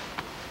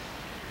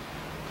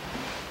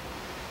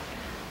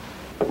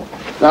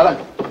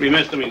 Nada. We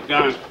missed him, he's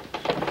gone.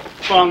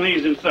 Found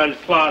these inside his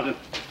closet.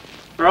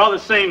 They're all the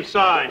same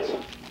size.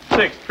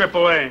 6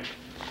 AAA. And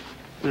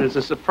there's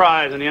a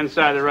surprise on the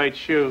inside of the right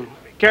shoe.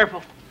 Be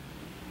careful.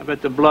 I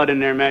bet the blood in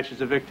there matches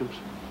the victim's.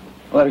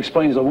 Well, that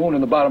explains the wound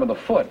in the bottom of the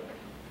foot.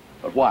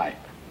 But why?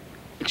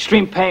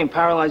 Extreme pain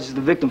paralyzes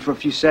the victim for a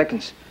few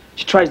seconds.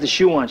 She tries the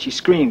shoe on, she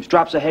screams,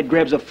 drops her head,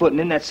 grabs her foot, and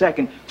in that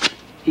second,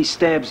 he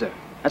stabs her.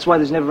 That's why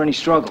there's never any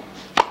struggle.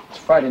 It's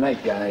Friday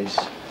night, guys.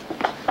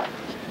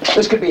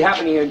 This could be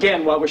happening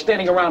again while we're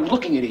standing around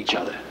looking at each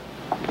other.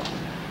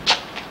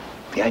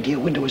 The idea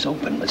window is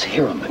open. Let's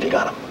hear him if you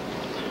got him.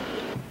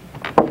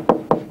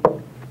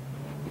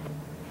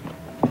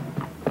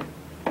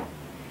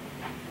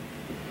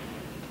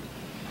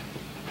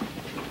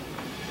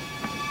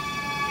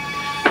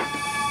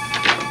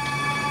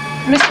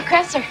 Mr.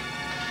 Cresser,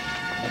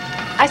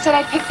 I said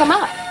I'd pick them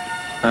up.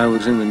 I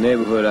was in the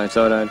neighborhood. I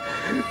thought I'd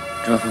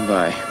drop him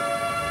by.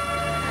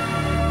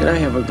 Can I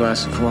have a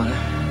glass of water?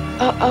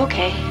 Oh,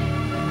 okay.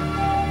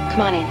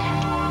 Come on in.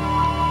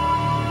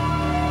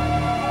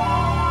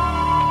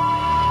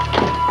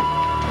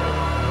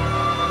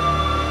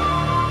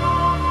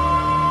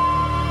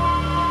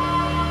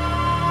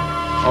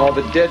 All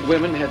the dead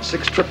women had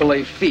 6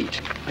 AAA feet.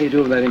 How you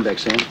do with that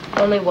index, Sam?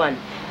 Only one.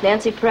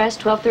 Nancy Press,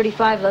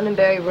 1235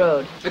 Londonderry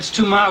Road. It's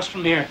 2 miles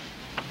from here.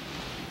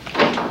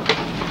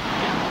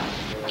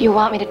 Do you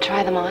want me to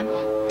try them on?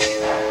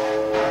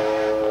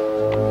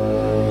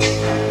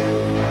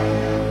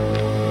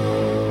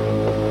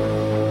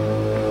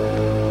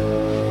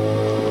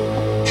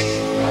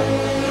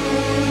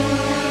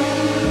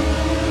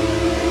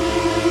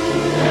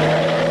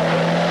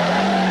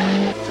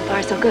 So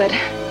far, so good.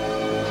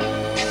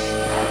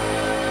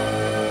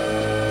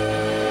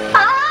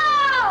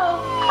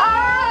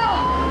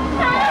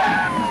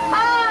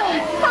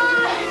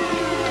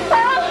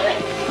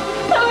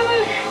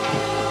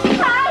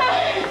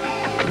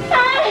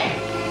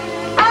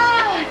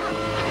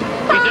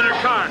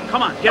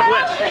 Come on, get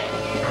West.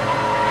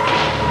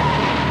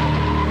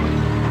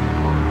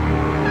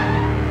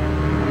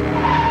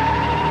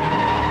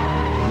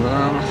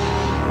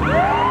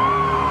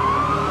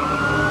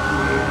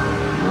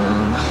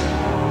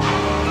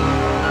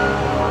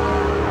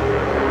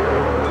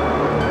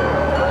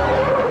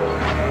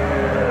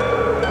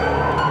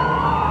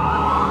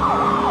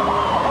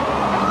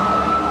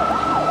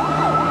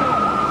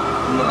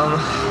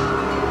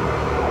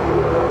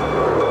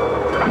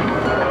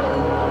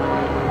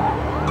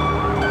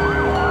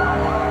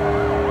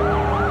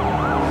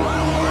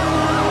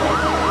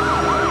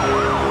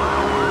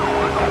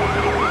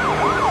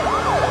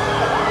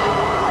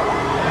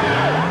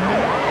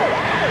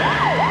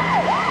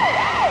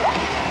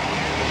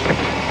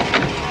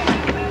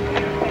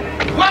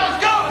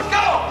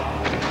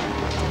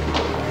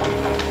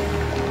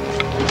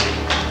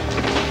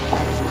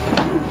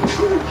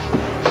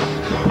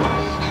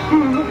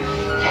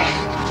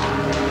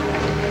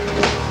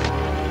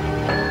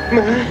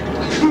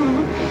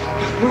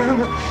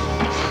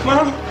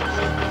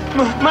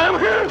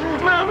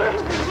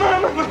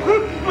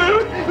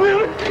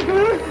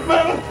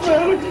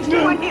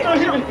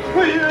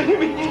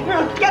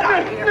 Get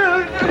out of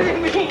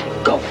here.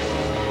 Go.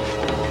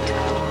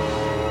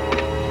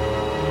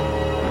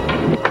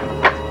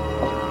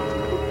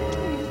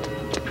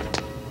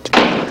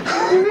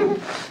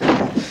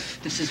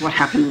 This is what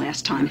happened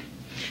last time.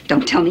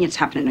 Don't tell me it's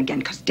happening again,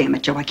 because damn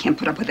it, Joe, I can't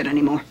put up with it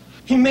anymore.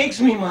 He makes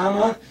me,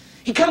 Mama.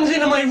 He comes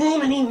into my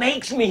room and he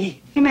makes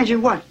me. He made you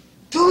what?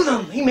 Do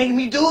them. He made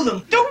me do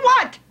them. Do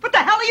what? What the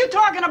hell are you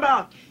talking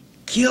about?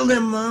 Kill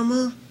them,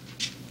 Mama.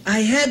 I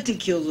had to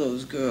kill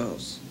those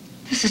girls.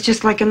 This is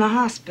just like in the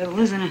hospital,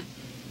 isn't it?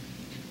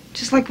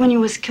 Just like when you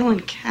was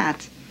killing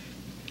cats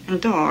and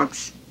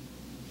dogs.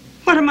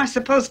 What am I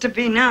supposed to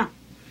be now?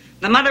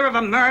 The mother of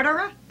a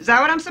murderer? Is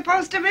that what I'm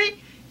supposed to be?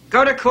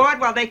 Go to court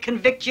while they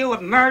convict you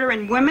of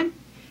murdering women?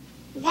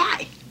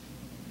 Why?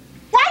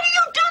 Why do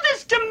you do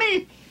this to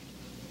me?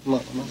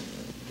 Mama.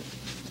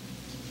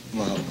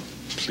 Mama,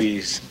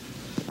 please.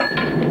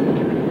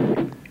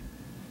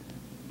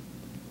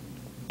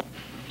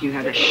 If you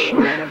had a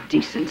shred of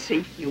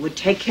decency, you would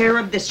take care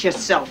of this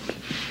yourself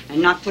and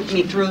not put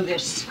me through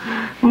this.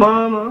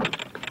 Mama.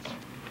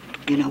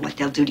 You know what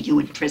they'll do to you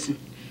in prison?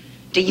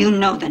 Do you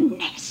know the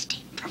nasty,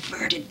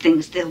 perverted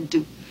things they'll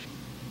do?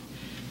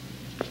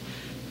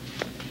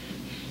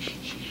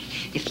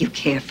 If you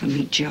care for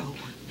me, Joe,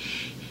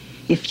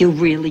 if you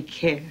really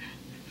care,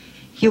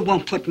 you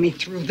won't put me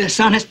through this.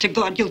 Honest to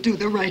God, you'll do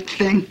the right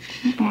thing.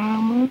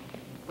 Mama.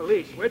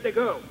 Police, where'd they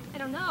go? I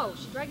don't know.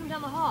 She dragged him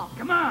down the hall.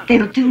 Come on.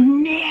 They'll do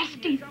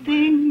nasty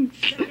things.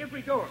 Check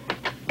every door.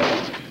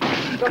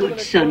 A good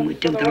son would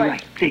do the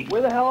right thing.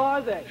 Where the hell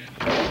are they?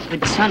 A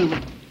good son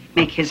would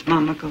make his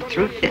mama go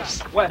through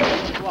this.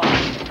 West,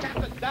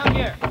 Captain, down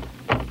here.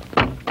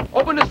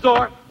 Open this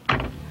door.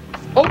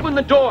 Open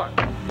the door.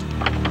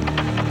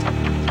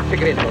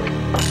 Kick it in, Tony.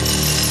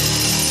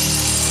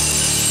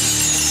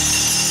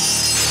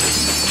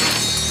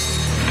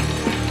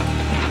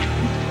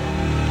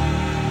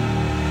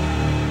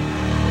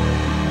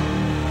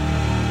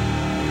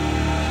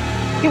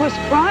 He was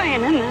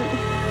crying, and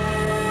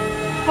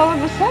then all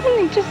of a sudden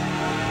he just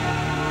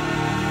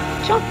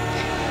jumped.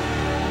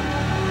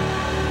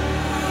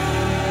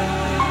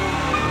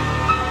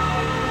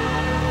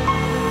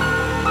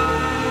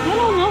 I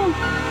don't know.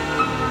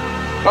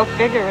 Go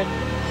figure it.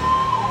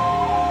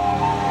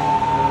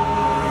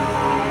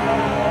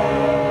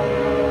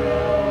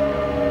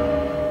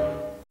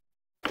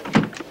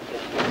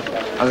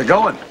 How's it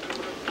going?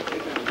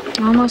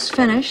 Almost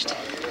finished.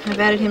 I've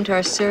added him to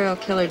our serial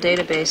killer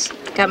database.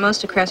 Got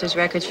most of Kresser's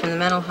records from the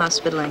mental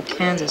hospital in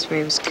Kansas where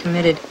he was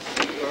committed.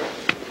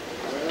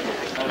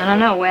 I don't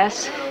know,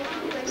 Wes.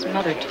 His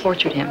mother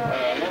tortured him.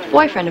 A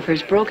boyfriend of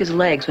hers broke his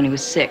legs when he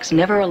was 6.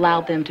 Never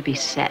allowed them to be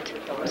set.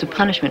 It was a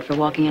punishment for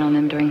walking in on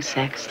them during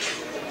sex.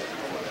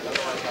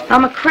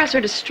 Alma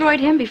Kresser destroyed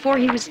him before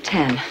he was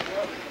 10.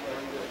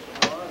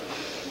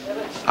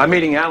 I'm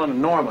meeting Alan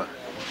and Norma.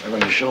 They're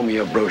going to show me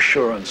a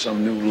brochure on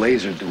some new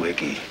laser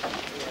doohickey.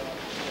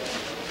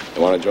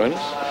 You want to join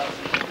us?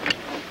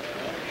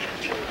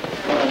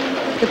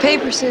 The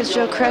paper says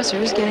Joe Kresser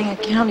is getting a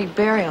county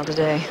burial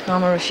today.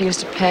 Alma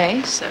refused to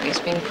pay, so he's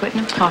being put in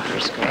a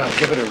pauper's grave. Well,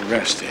 give it a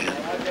rest, Ann.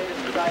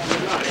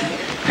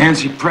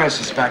 Nancy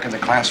Press is back in the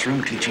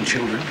classroom teaching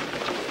children.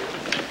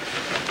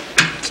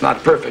 It's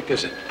not perfect,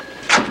 is it?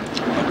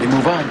 But we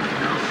move on.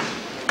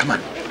 Come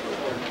on.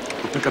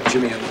 We'll pick up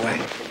Jimmy on the way.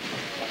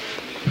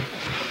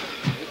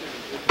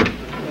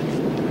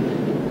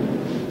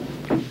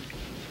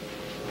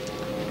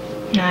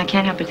 No, I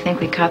can't help but think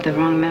we caught the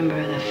wrong member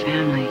of the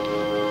family. I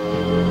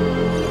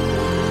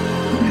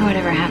wonder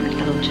whatever happened to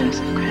little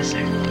Joseph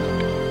Cresser.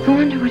 I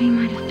wonder what he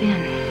might have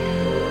been.